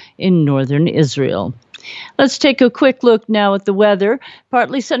al-Carmel in northern Israel. Let's take a quick look now at the weather.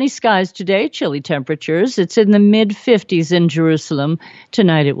 Partly sunny skies today, chilly temperatures. It's in the mid-50s in Jerusalem.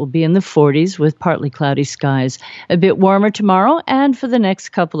 Tonight it will be in the 40s with partly cloudy skies. A bit warmer tomorrow, and for the next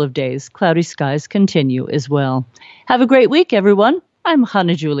couple of days, cloudy skies continue as well. Have a great week, everyone. I'm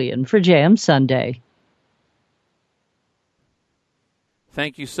Chana Julian for JM Sunday.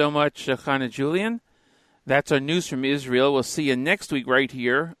 Thank you so much, Chana Julian. That's our news from Israel. We'll see you next week right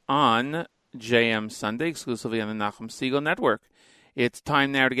here on JM Sunday, exclusively on the Nachum Segal Network. It's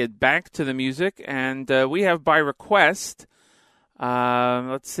time now to get back to the music, and we have by request.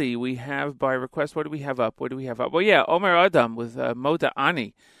 Let's see, we have by request. What do we have up? Well, yeah, Omer Adam with Moda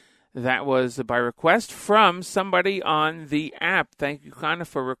Ani. That was by request from somebody on the app. Thank you, Kana,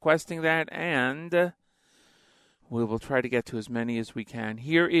 for requesting that, and we will try to get to as many as we can.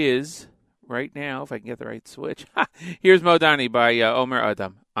 Here is, right now, if I can get the right switch, here's Modani by Omer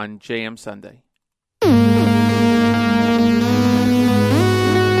Adam on JM Sunday.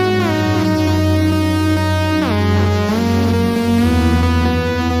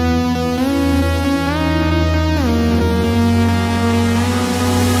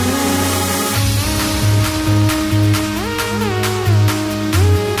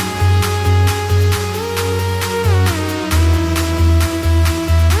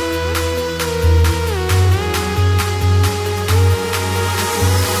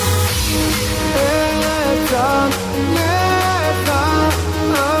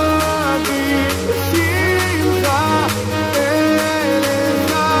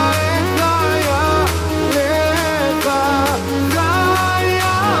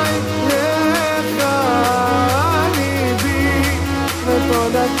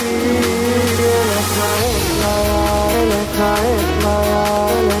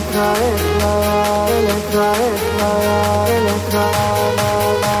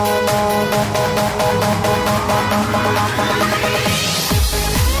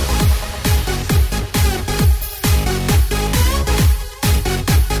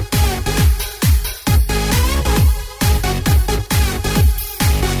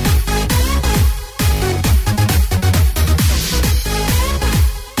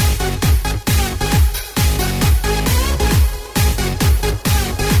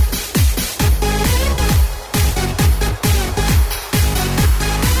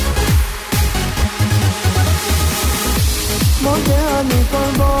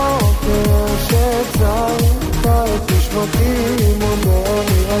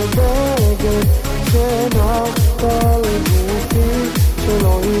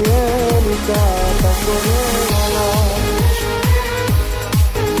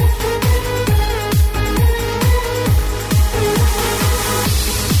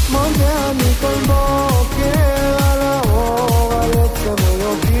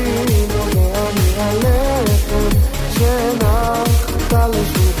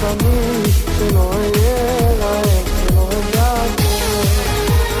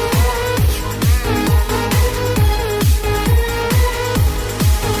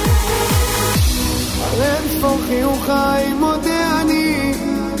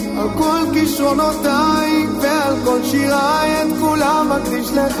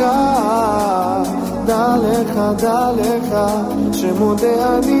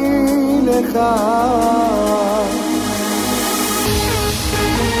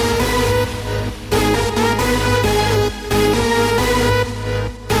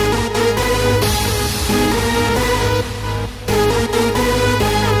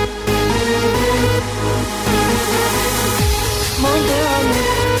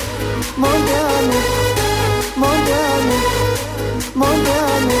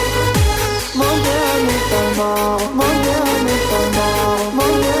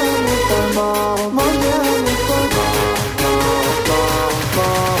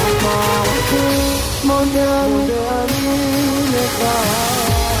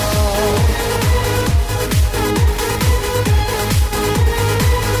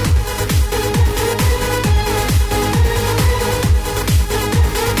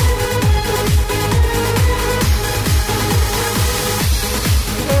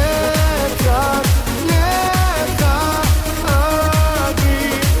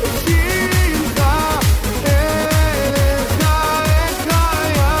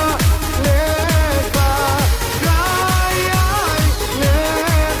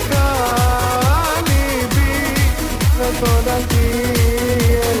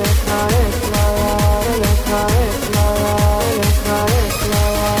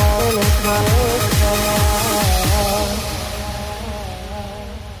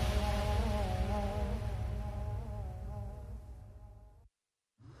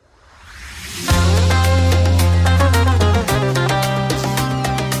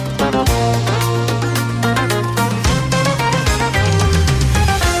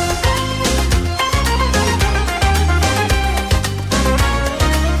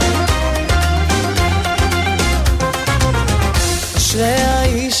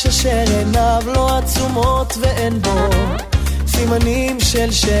 ואין בו סימנים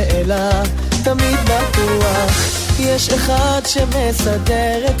של שאלה, תמיד בטוח יש אחד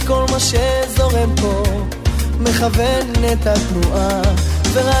שמסדר את כל מה שזורם פה, מכוון את התנועה,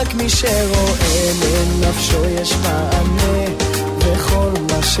 ורק מי שרואה לנפשו יש מענה, וכל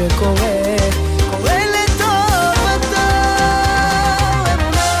מה שקורה קורה לטובתו.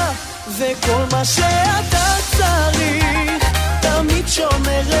 אמונה זה כל מה שאתה צריך, תמיד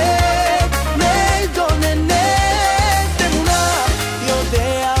שומרת, מגוננת. אמונה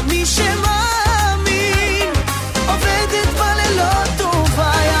יודע מי שמאמין, עובדת בלילות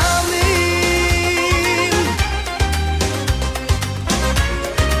ובימים.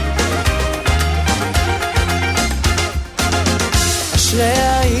 אשרי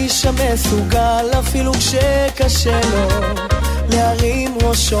האיש המסוגל אפילו כשקשה לו, להרים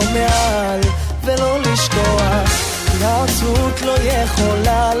ראשו מעל ולא לשכוח, העצמות לא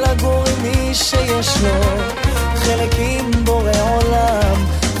יכולה לגור עם מי שיש לו חלק עם בורא עולם,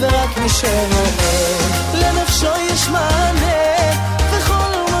 ורק מי שרואה לנפשו יש מענה,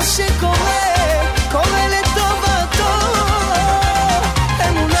 וכל מה שקורה קורה לטובתו.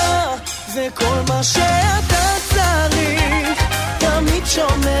 אמונה זה כל מה שאתה צריך, תמיד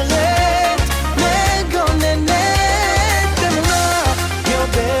שומרת, מגוננת. אמונה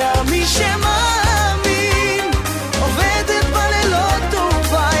יודע מי שמאמין, עובדת בלילות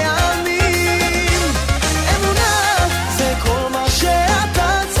ובימים. אמונה זה כל מה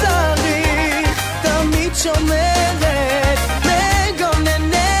שאתה צריך, תמיד שומרת,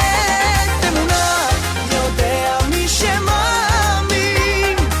 מגוננת. אמונה יודע מי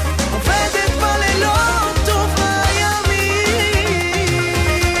שמאמין, עובדת בלילות ובימים.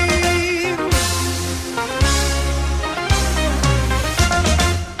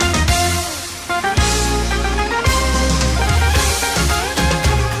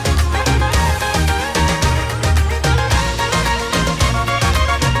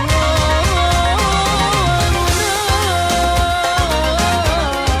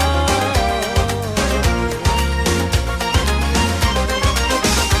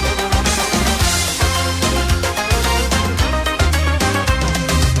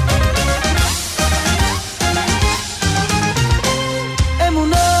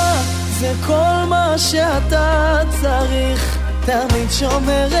 אמונה זה כל מה שאתה צריך, תמיד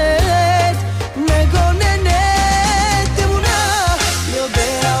שומרת, מגוננת. אמונה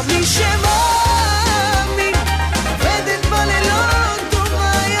יודע מי שמאמין, עובדת בלילות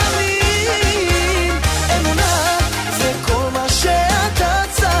ובימים. אמונה זה כל מה שאתה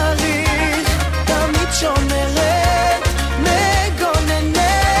צריך, תמיד שומרת,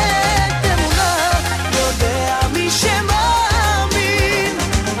 מגוננת. אמונה יודע מי שמאמין,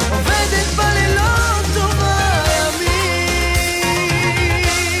 עובדת בלילות ובימים.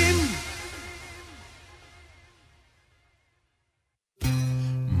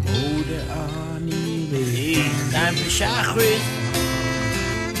 Time for Shachrit.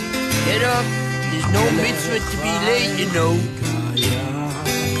 Get up. There's no mitzvah to be late, you know.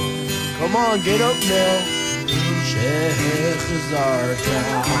 Come on, get up now.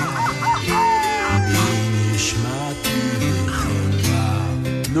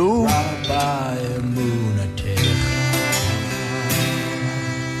 No.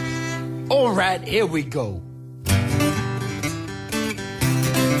 All right, here we go.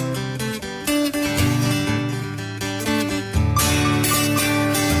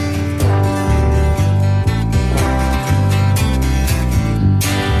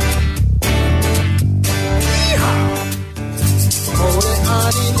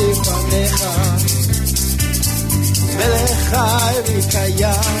 אני לפניך, מלך חי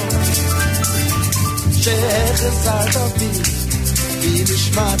וקיים, שהחזרת בי,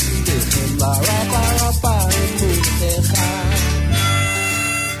 ונשמעתי בחמלה רבה רבה אמונתך.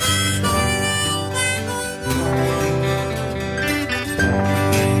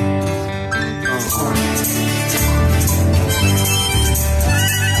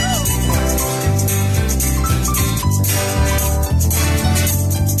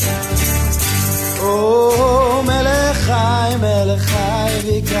 מלך חי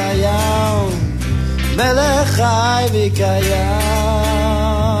וקיים, מלך חי וקיים,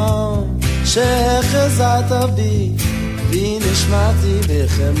 שהחזרת בי, ונשמעתי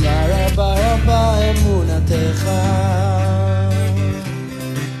בחמלה רבה רבה אמונתך.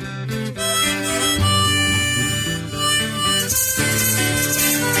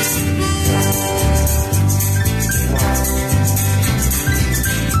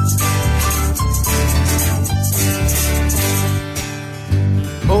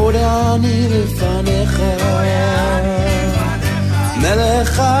 אני לפניך, מלך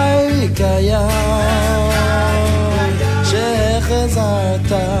חי וקיים,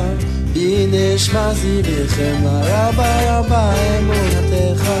 שהחזרת בי, נשמעתי בחמלה רבה רבה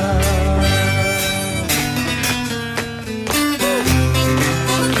אמונתך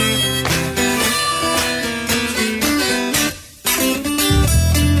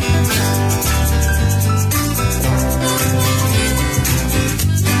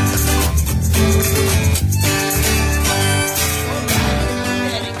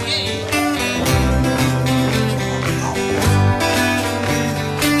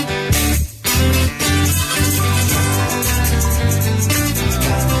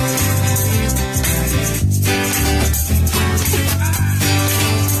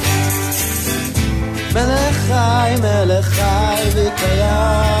מלך חי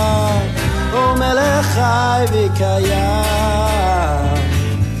וקיים, או מלך חי וקיים,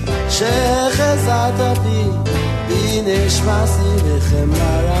 שחזרת בי, בי נשמעתי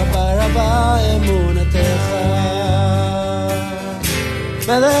בחמלה רבה רבה אמונתך.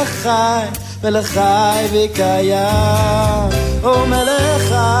 מלך חי וקיים, או מלך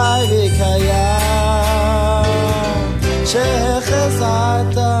חי וקיים,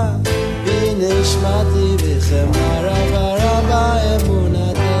 שחזרת בי נשמעתי בחמלה רבה רבה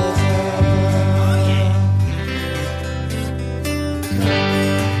אמונתך.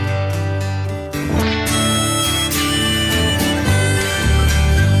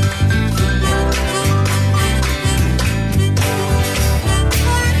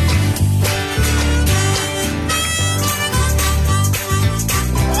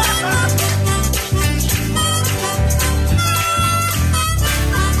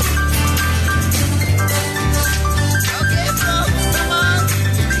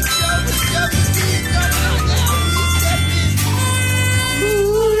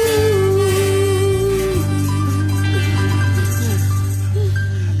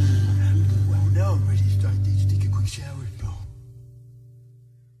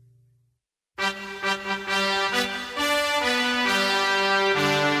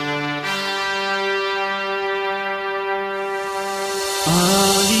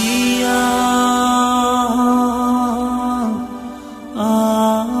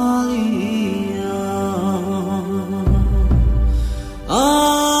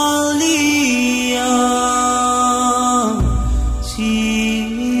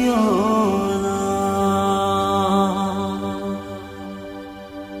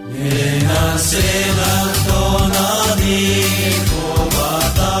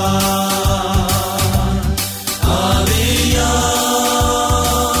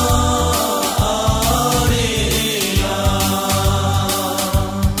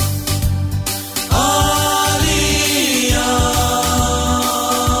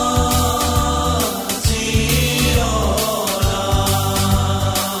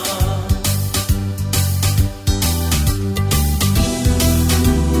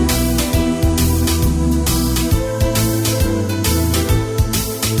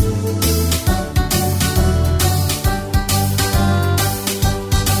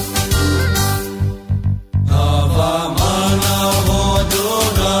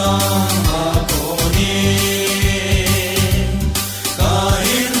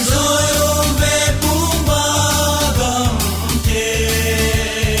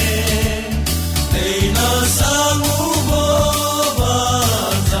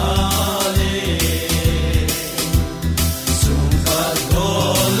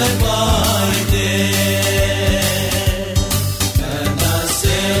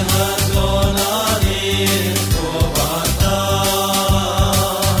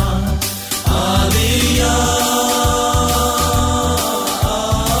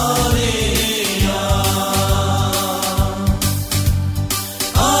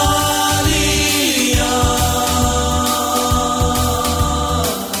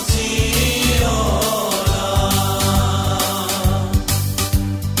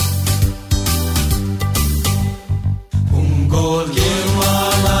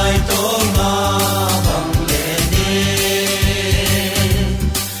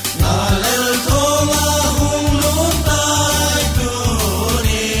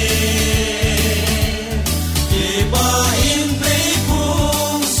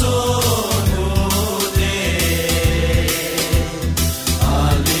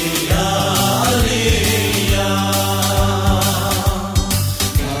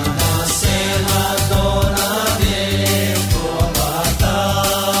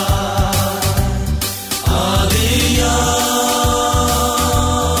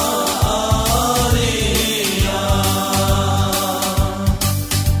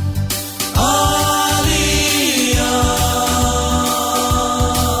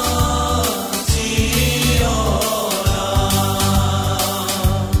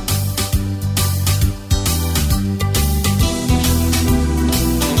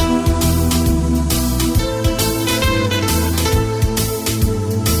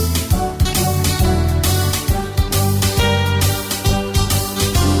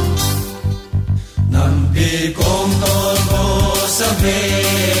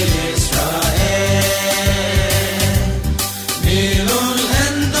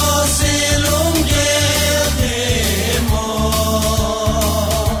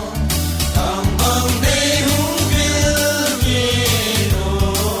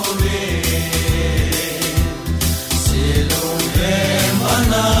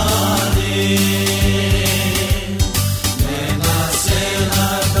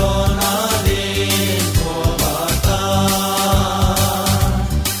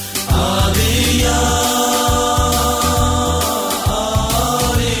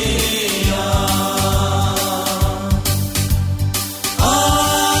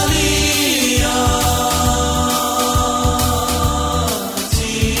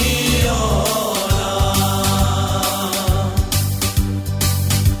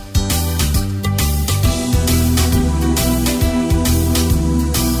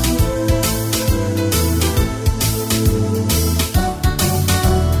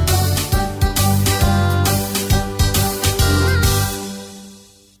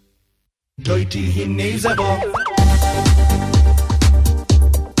 Doiti hinezabo.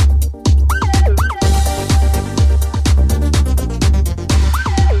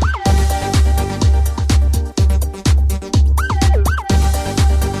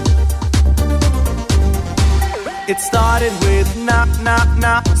 It started with na na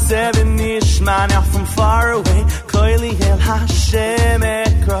na 7-ish man out from far away. Koili El Hashem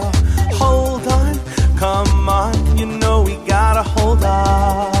Ekra. Hold on, come on, you know we gotta hold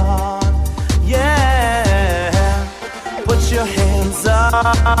on. Yeah, put your hands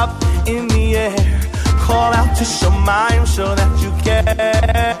up in the air. Call out to Shamayim, show that you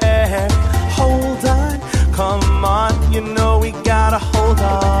care. Hold on, come on, you know we gotta hold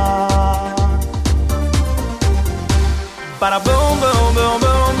on. Bada boom boom boom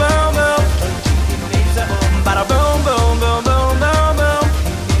boom boom boom. Bada boom boom boom boom boom boom.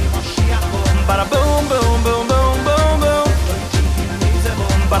 Bada boom boom boom boom boom boom.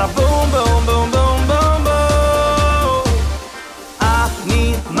 Bada boom boom boom boom boom boom. Ani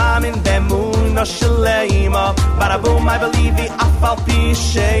mamin b'emunah shleima. Bada boom, I believe the afal pi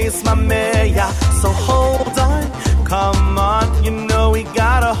sheis mameya. So hold on, come on, you know we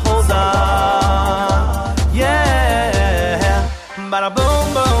gotta hold on. Yeah. Bada boom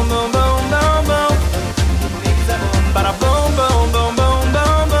boom boom boom boom boom. Bada boom boom boom boom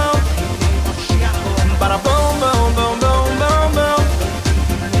boom boom. Bada boom boom boom boom boom boom.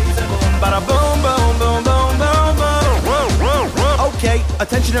 Bada boom boom boom boom boom boom. Okay,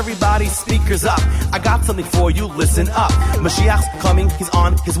 attention everybody, speakers up. I got something for you, listen up. Mashiach's coming, he's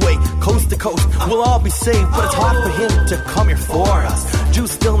on his way, coast to coast. We'll all be saved, but it's hard for him to come here for us.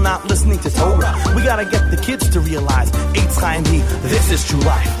 Jews still not listening to Torah. We gotta get the kids to realize Eitz Chaim Hi, this is true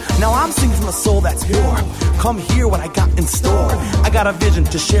life. Now I'm singing from a soul that's pure. Come hear what I got in store. I got a vision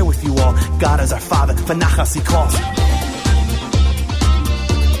to share with you all. God is our Father, V'nachas He calls.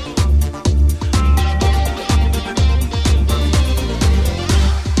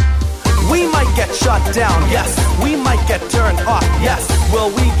 We might get shut down, yes. We might get turned off, yes. Will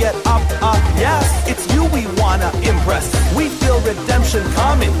we get up, yes. It's you we wanna impress. We feel redemption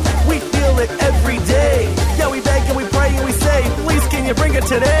coming. We feel it every day. Yeah, we beg and we pray and we say, please can you bring it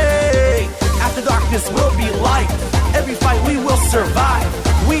today? After darkness will be light. Every fight we will survive.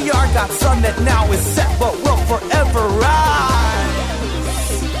 We are God's son that now is set, but will forever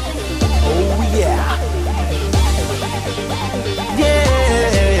rise. Oh yeah.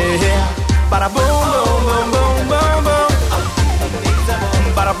 Yeah. Bada boom boom boom boom boom boom.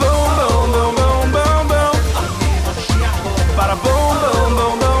 Bada boom boom boom boom boom boom. Bada boom boom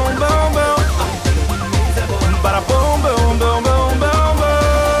boom boom boom boom. Bada boom boom boom boom boom boom.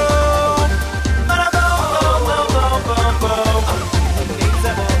 Bada boom boom boom boom boom.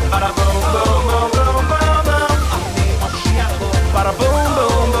 Bada boom boom boom boom boom boom. Bada boom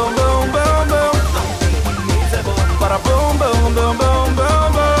boom boom boom boom boom. Bada boom boom boom boom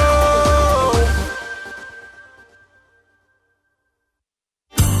boom boom.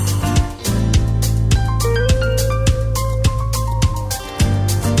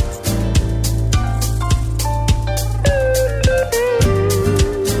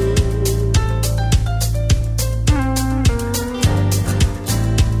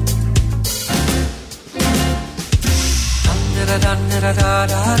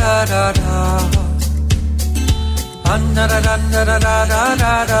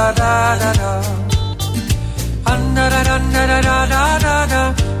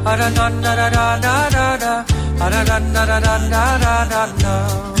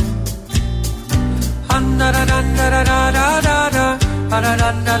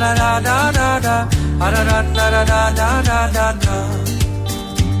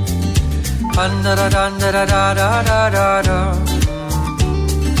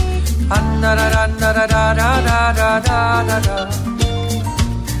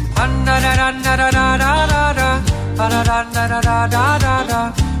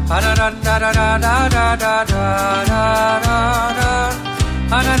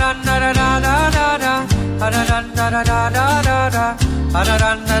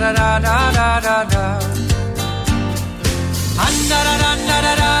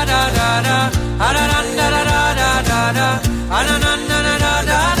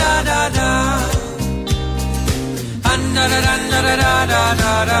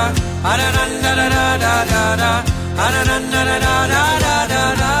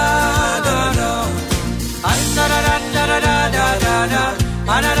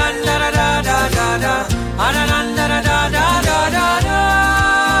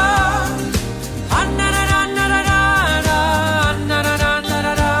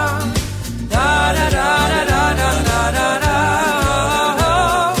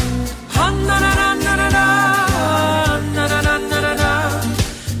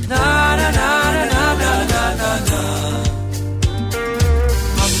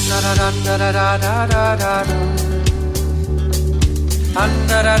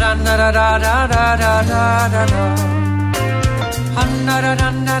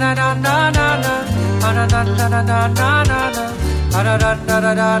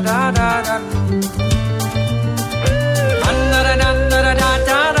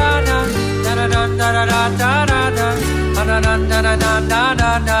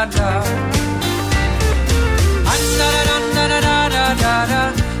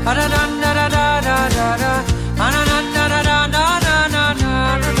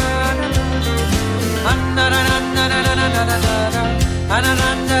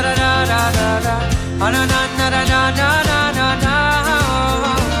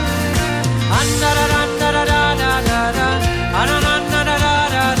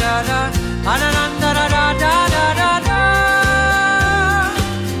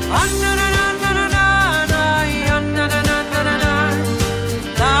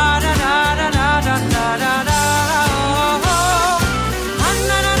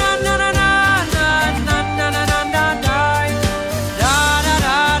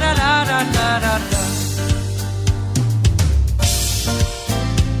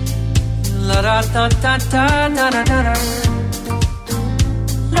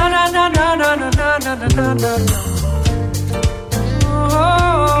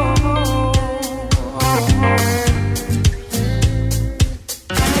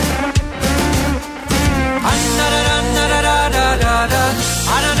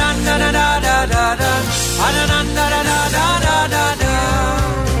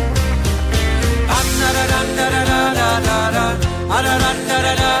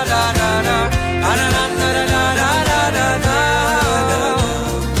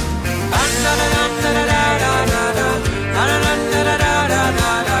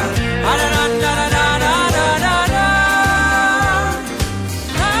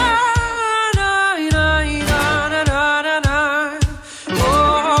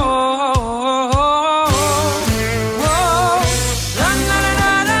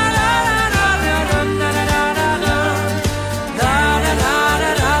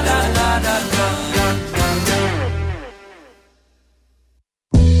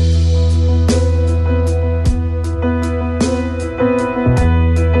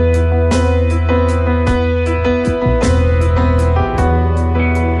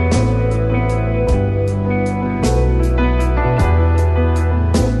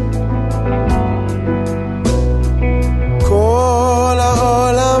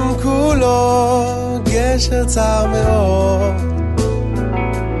 צר מאוד,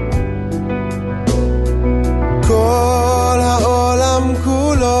 כל העולם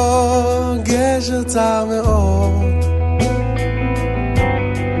כולו גשר צר מאוד,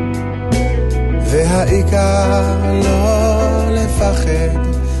 והעיקר לא לפחד,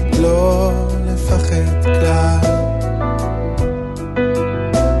 לא לפחד כלל.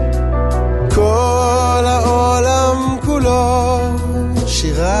 כל העולם כולו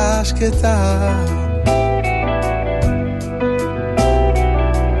שירה שקטה,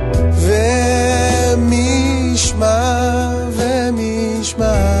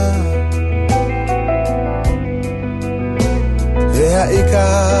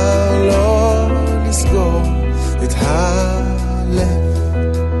 והעיקר לא לסגור את הלב.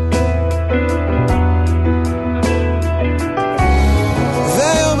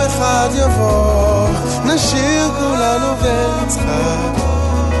 ויום אחד יבוא נשיר כולנו ונצחק,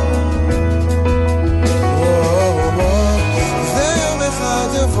 ויום אחד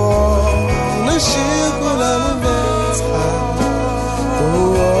יבוא נשיר כולנו ונצחק.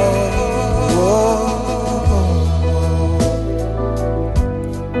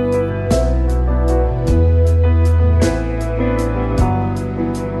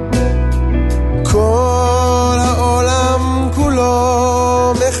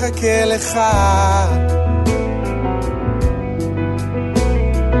 מחכה לך,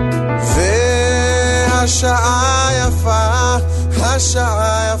 והשעה יפה,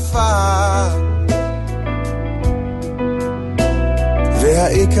 השעה יפה,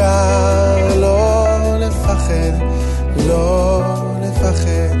 והעיקר לא לפחד, לא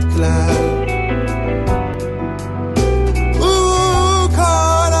לפחד כלל.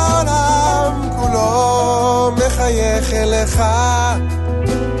 כל העולם כולו מחייך אליך,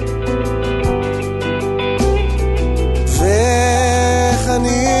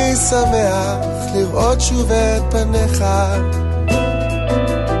 אני שמח לראות שוב את פניך,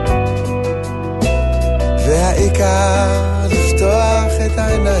 והעיקר לפתוח את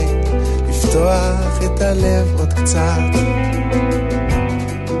העיניים, לפתוח את הלב עוד קצת.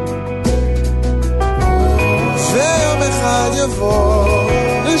 ויום אחד יבוא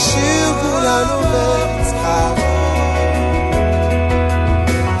לשיר כולנו ונצחק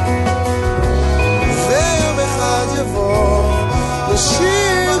ויום אחד יבוא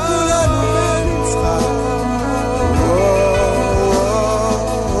לשיר כולנו ונצחק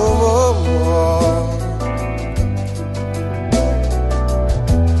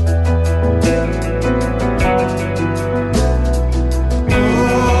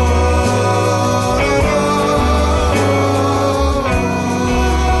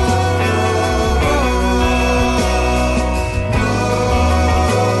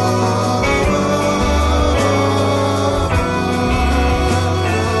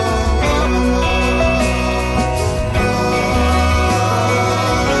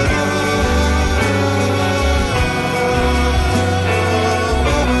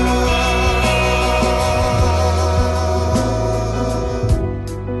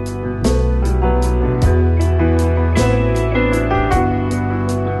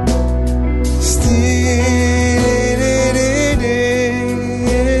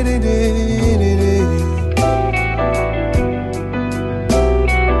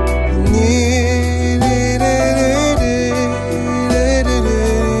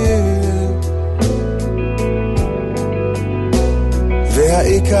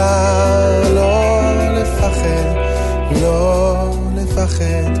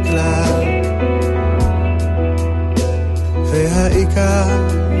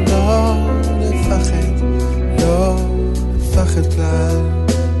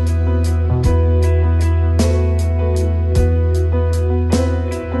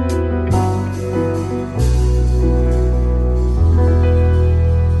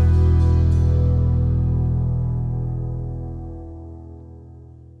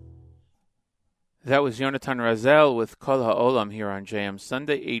That was Yonatan Razel with Kol HaOlam here on JM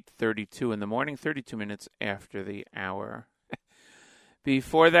Sunday, 8:32 in the morning, 32 minutes after the hour.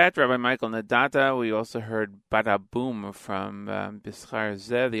 Before that, Rabbi Michael Nadata, we also heard Bada Boom from Bischar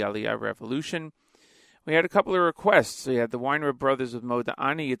Zeh, the Aliyah Revolution. We had a couple of requests. We had the Weinreb Brothers with Moda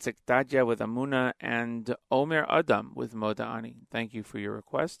Ani, Yitzhak Dadya with Amuna, and Omer Adam with Moda Ani. Thank you for your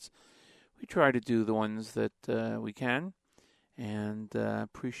requests. We try to do the ones that we can, and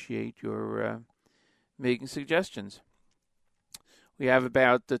appreciate your making suggestions. We have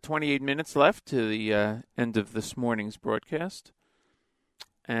about 28 minutes left to the end of this morning's broadcast.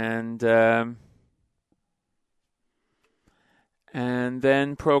 And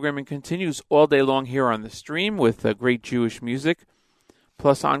then programming continues all day long here on the stream with great Jewish music,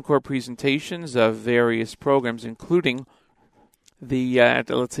 plus encore presentations of various programs, including the, at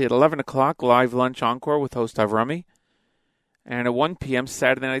 11 o'clock, live lunch encore with host Avrami, and at 1 p.m.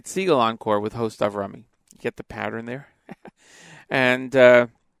 Saturday Night Segal encore with host Avrami. You get the pattern there? And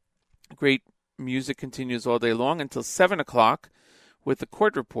great music continues all day long until 7 o'clock with the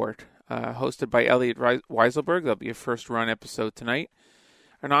Court Report, hosted by Elliot Weiselberg. There'll be a first-run episode tonight.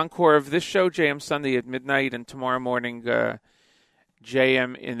 An encore of this show, JM Sunday at midnight, and tomorrow morning,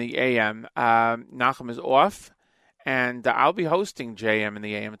 JM in the AM. Nachum is off, and I'll be hosting JM in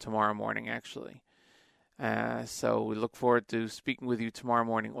the AM tomorrow morning, actually. So we look forward to speaking with you tomorrow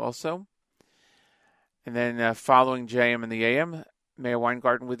morning also. And then following JM in the AM, Mayor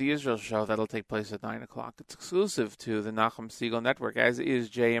Weingarten with the Israel Show. That'll take place at 9 o'clock. It's exclusive to the Nachum Segal Network, as is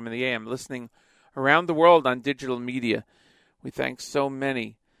JM in the AM, listening around the world on digital media. We thank so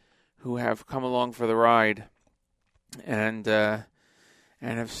many who have come along for the ride and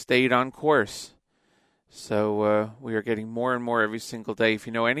have stayed on course. So we are getting more and more every single day. If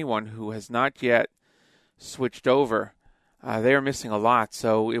you know anyone who has not yet switched over, they are missing a lot.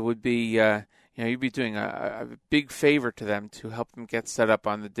 So it would be... you'd be doing a big favor to them to help them get set up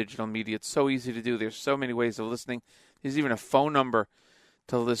on the digital media. It's so easy to do. There's so many ways of listening. There's even a phone number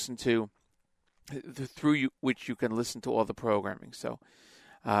to listen to, through which you can listen to all the programming. So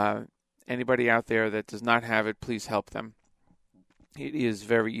anybody out there that does not have it, please help them. It is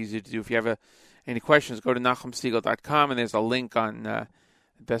very easy to do. If you have any questions, go to NachumSegal.com, and there's a link on the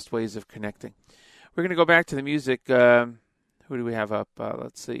best ways of connecting. We're going to go back to the music. Who do we have up?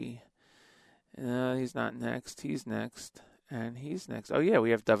 Let's see. He's not next. He's next. And he's next. Oh, yeah,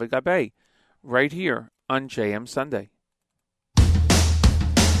 we have David Gabe right here on JM Sunday.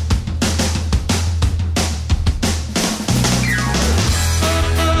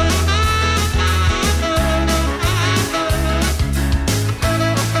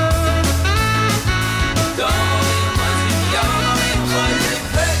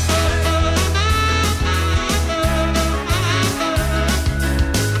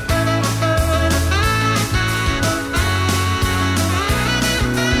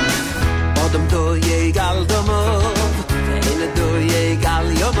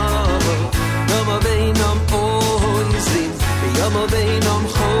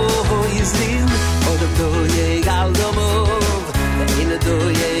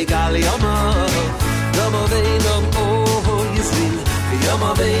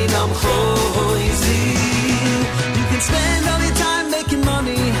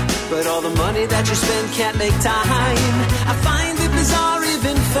 but all the money that you spend can't make time. I find it bizarre,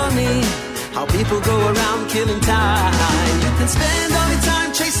 even funny, how people go around killing time. You can spend all your time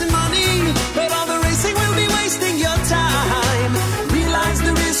chasing money, but all the racing will be wasting your time. Realize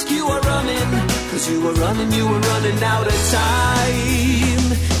the risk you are running, cause you were running out of time.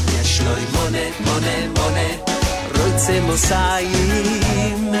 Yesh loy money, money, money, roitze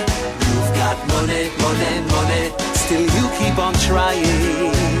mosayim. You've got money, money, money, still you keep on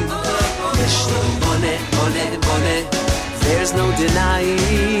trying. Yesh loy money, money, money, there's no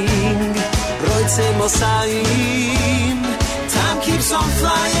denying. Roitze mosayim, time keeps on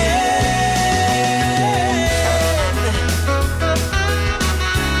flying.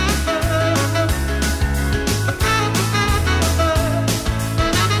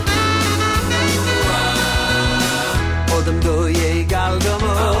 Odem doyeg al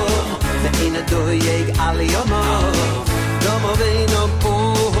domo, ve'ena doyeg al yomo. Domo ve'enom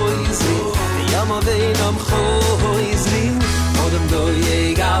poizli, yomo ve'enom choizli. Odem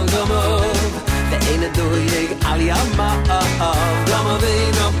doyeg al domo, ve'ena doyeg al yomo. Domo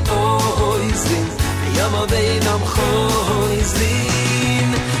ve'enom poizli, yomo ve'enom choizli.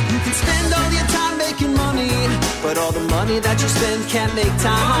 You can spend all your time making money, but all the money that you spend can't make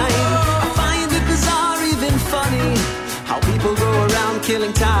time. I find it bizarre, even funny, how people go around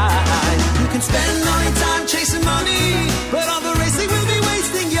killing time. You can spend all your time chasing money, but all the racing will be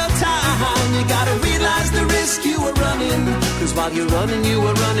wasting your time. You gotta realize the risk you were running, cause while you're running, you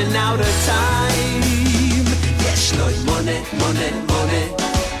were running out of time. Yesh loy money, money, money,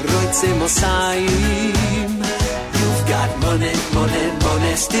 roitze mosayim. You've got money, money,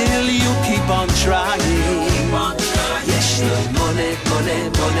 money, still you keep on trying. Yesh loy money, money,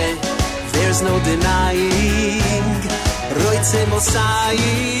 money, there's no denying. Roitze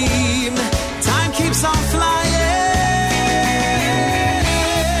mosayim, time keeps on flying.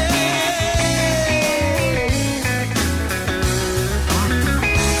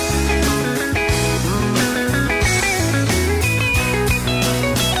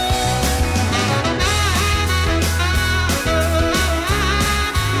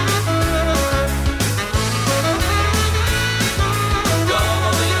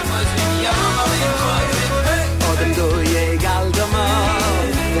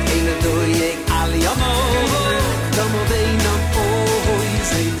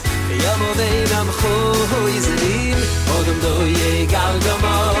 Odem doyeg al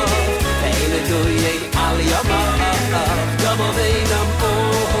domo, ve'ena doyeg al yomo. Domo ve'enam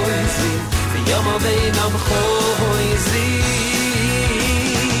choizlim, yomo ve'enam choizlim.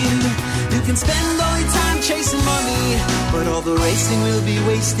 You can spend all your time chasing money, but all the racing will be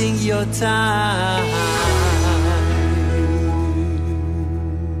wasting your time.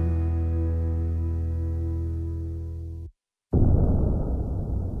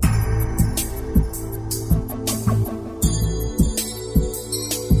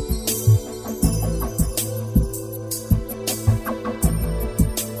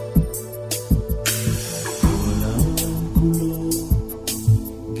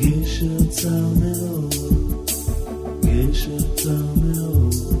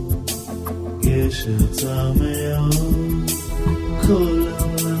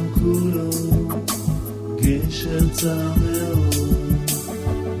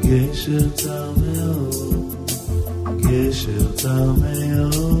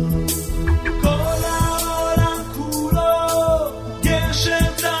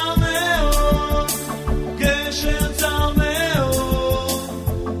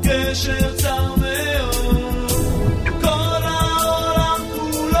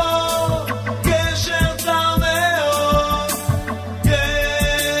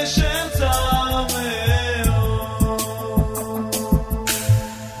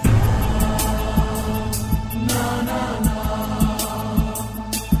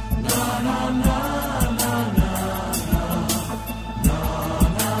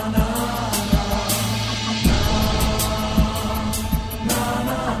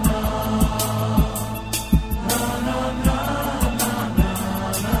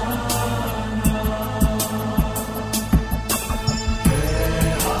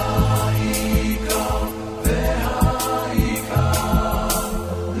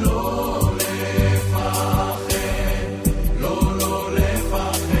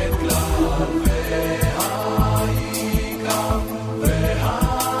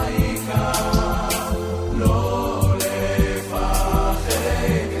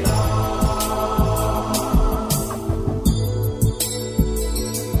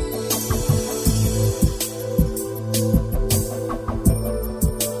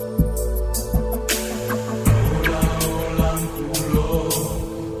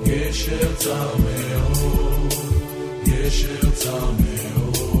 גשר צר מאוד, גשר צר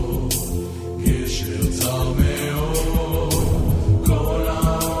מאוד, גשר צר מאוד, כל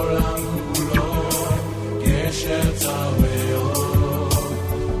העולם כולו, גשר צר מאוד,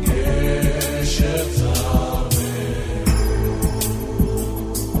 גשר צר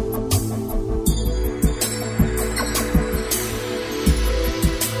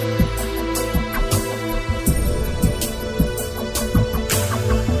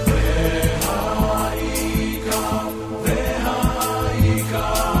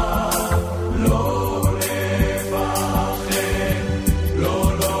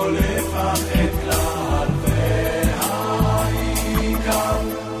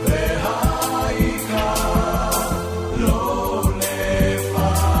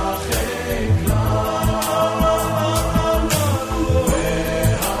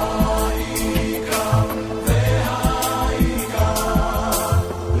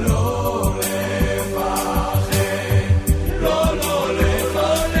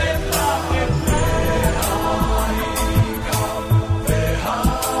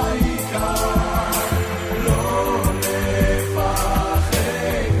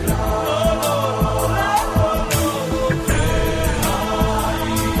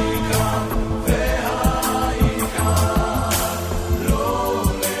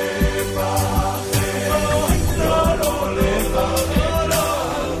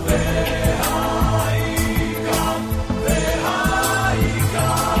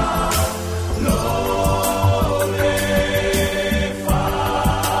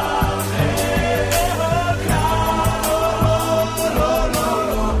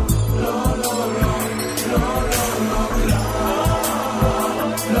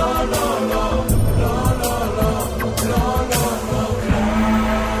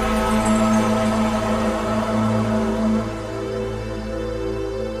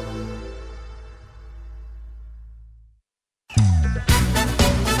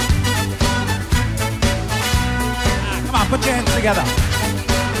together.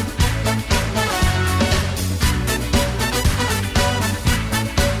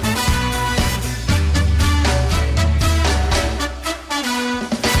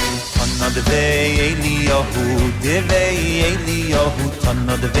 The way Eliyahu, the way Eliyahu,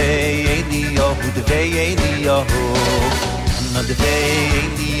 Tana the way Eliyahu, the way Eliyahu, Tana the way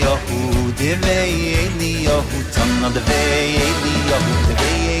Eliyahu, the way Eliyahu, Tana the way Eliyahu, the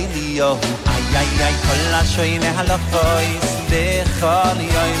way Eliyahu. Ay ay ay, kol hashoyne halachois bechol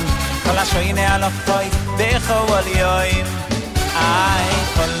yoyim, kol hashoyne halachois bechol yoyim. Ay,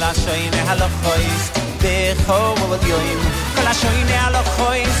 kol hashoyne halachois bechol yoyim. כל השויני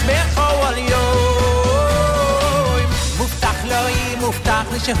הלוחויס בכל יום מובטח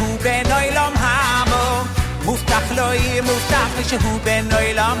לי שהוא בן עולם הבא מובטח לי שהוא בן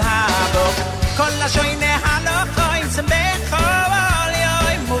עולם הבא כל השויני הלוחויס בכל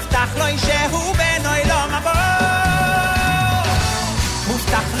יום מובטח לי שהוא בן עולם הבא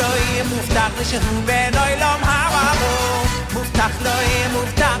מובטח לי שהוא בן עולם הבא מובטח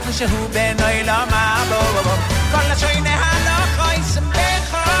לי שהוא בן עולם הבא כל השויני הלוחויס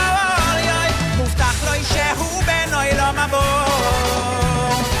בכל יום מובטח לו שהוא בן עולם הבא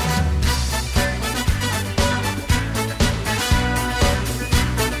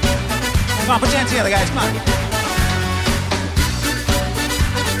Come on, put your hands together, guys, come on.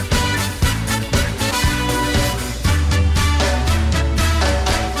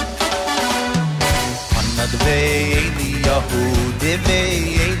 Tana the way Eliyahu, the way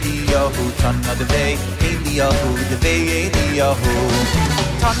Eliyahu, Tana the way Eliyahu, the way Eliyahu,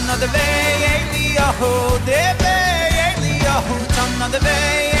 Tana the way Eliyahu, the way Eliyahu, Tana the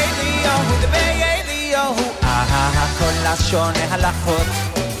way Eliyahu, the way Eliyahu. Kol hashone halachot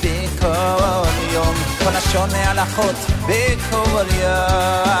b'kol yom, kol hashone halachot b'kol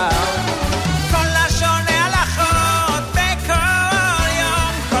yom, kol hashone halachot b'kol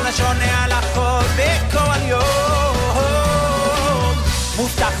yom, kol hashone halachot b'kol yom.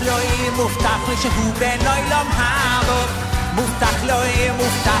 מובטח לי שהוא בן עולם הבא מובטח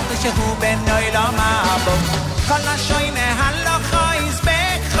לי שהוא בן עולם הבא כל השויני הלוחויס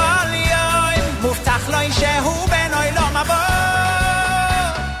בכל יום מובטח לי שהוא בן עולם הבא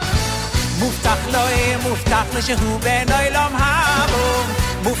מובטח לי שהוא בן עולם הבא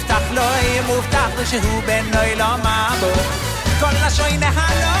מובטח לי שהוא בן עולם הבא כל השויני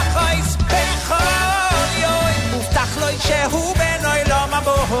הלוחויס בכל יום מובטח לי שהוא בן עולם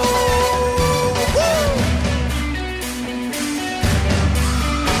הבא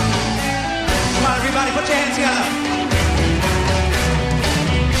Come on, everybody, put your hands together.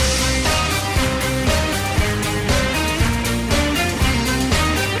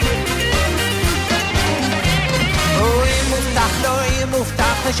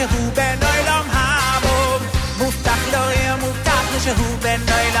 שהוא בן עולם הבא מובטח שהוא בן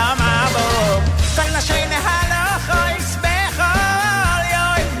עולם הבא כל נשי נהלך יסבך על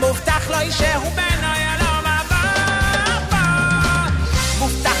יוי מובטח לו שהוא בן עולם הבא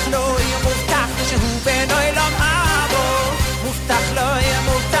מובטח לו שהוא בן עולם הבא מובטח לו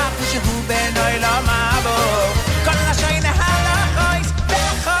שהוא בן עולם הבא כל נשי נהלך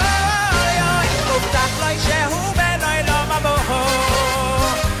יסבך על יוי מובטח לו שהוא בן עולם הבא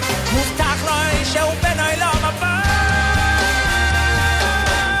מובטח לו שהוא בן עולם הבא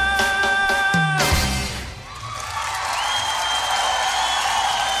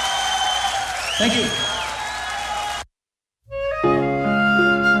Thank you.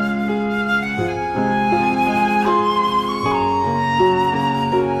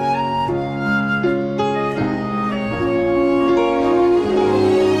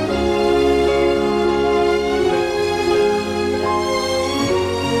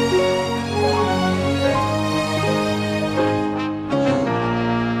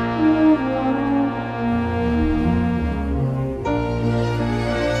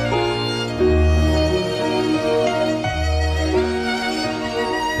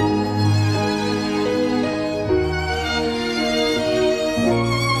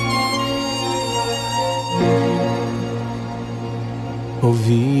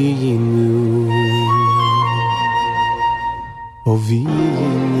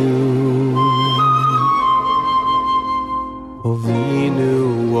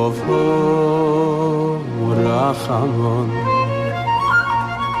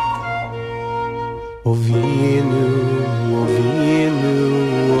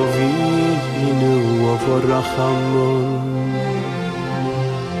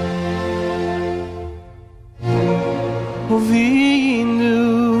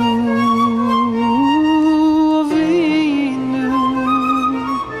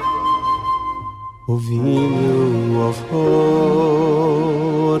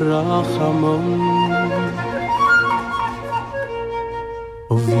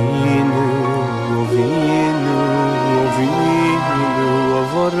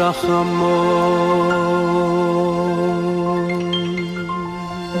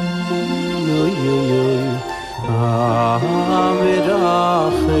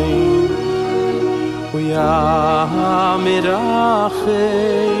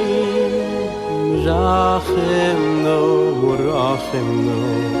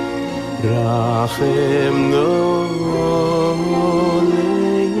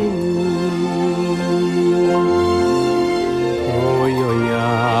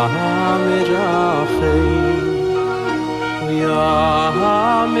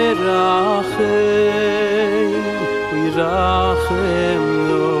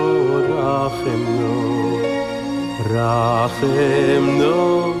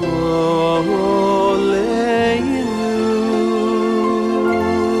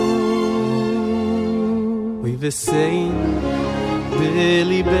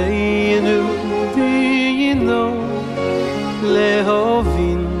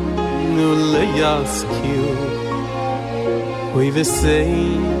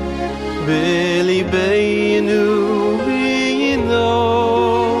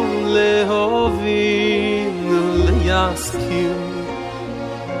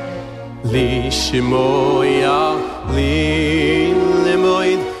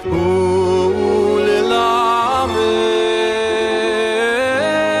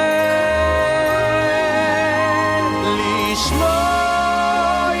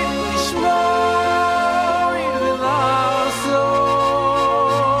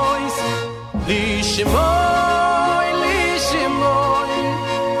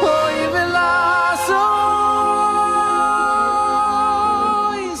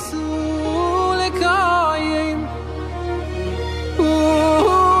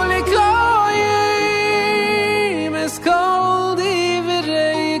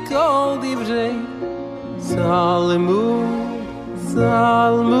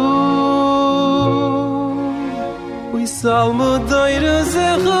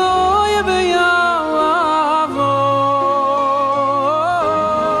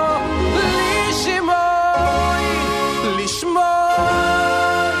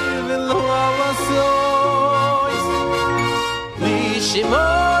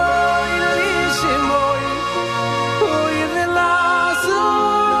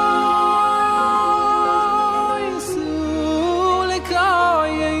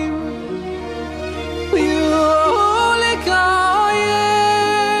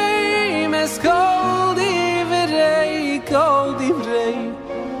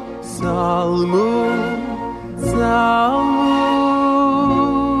 Salmu,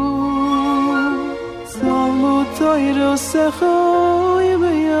 Salmu.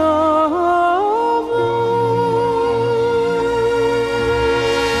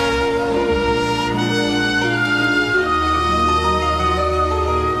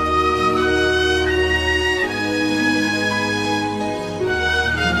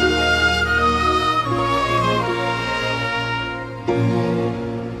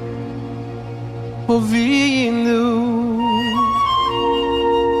 Ouvindo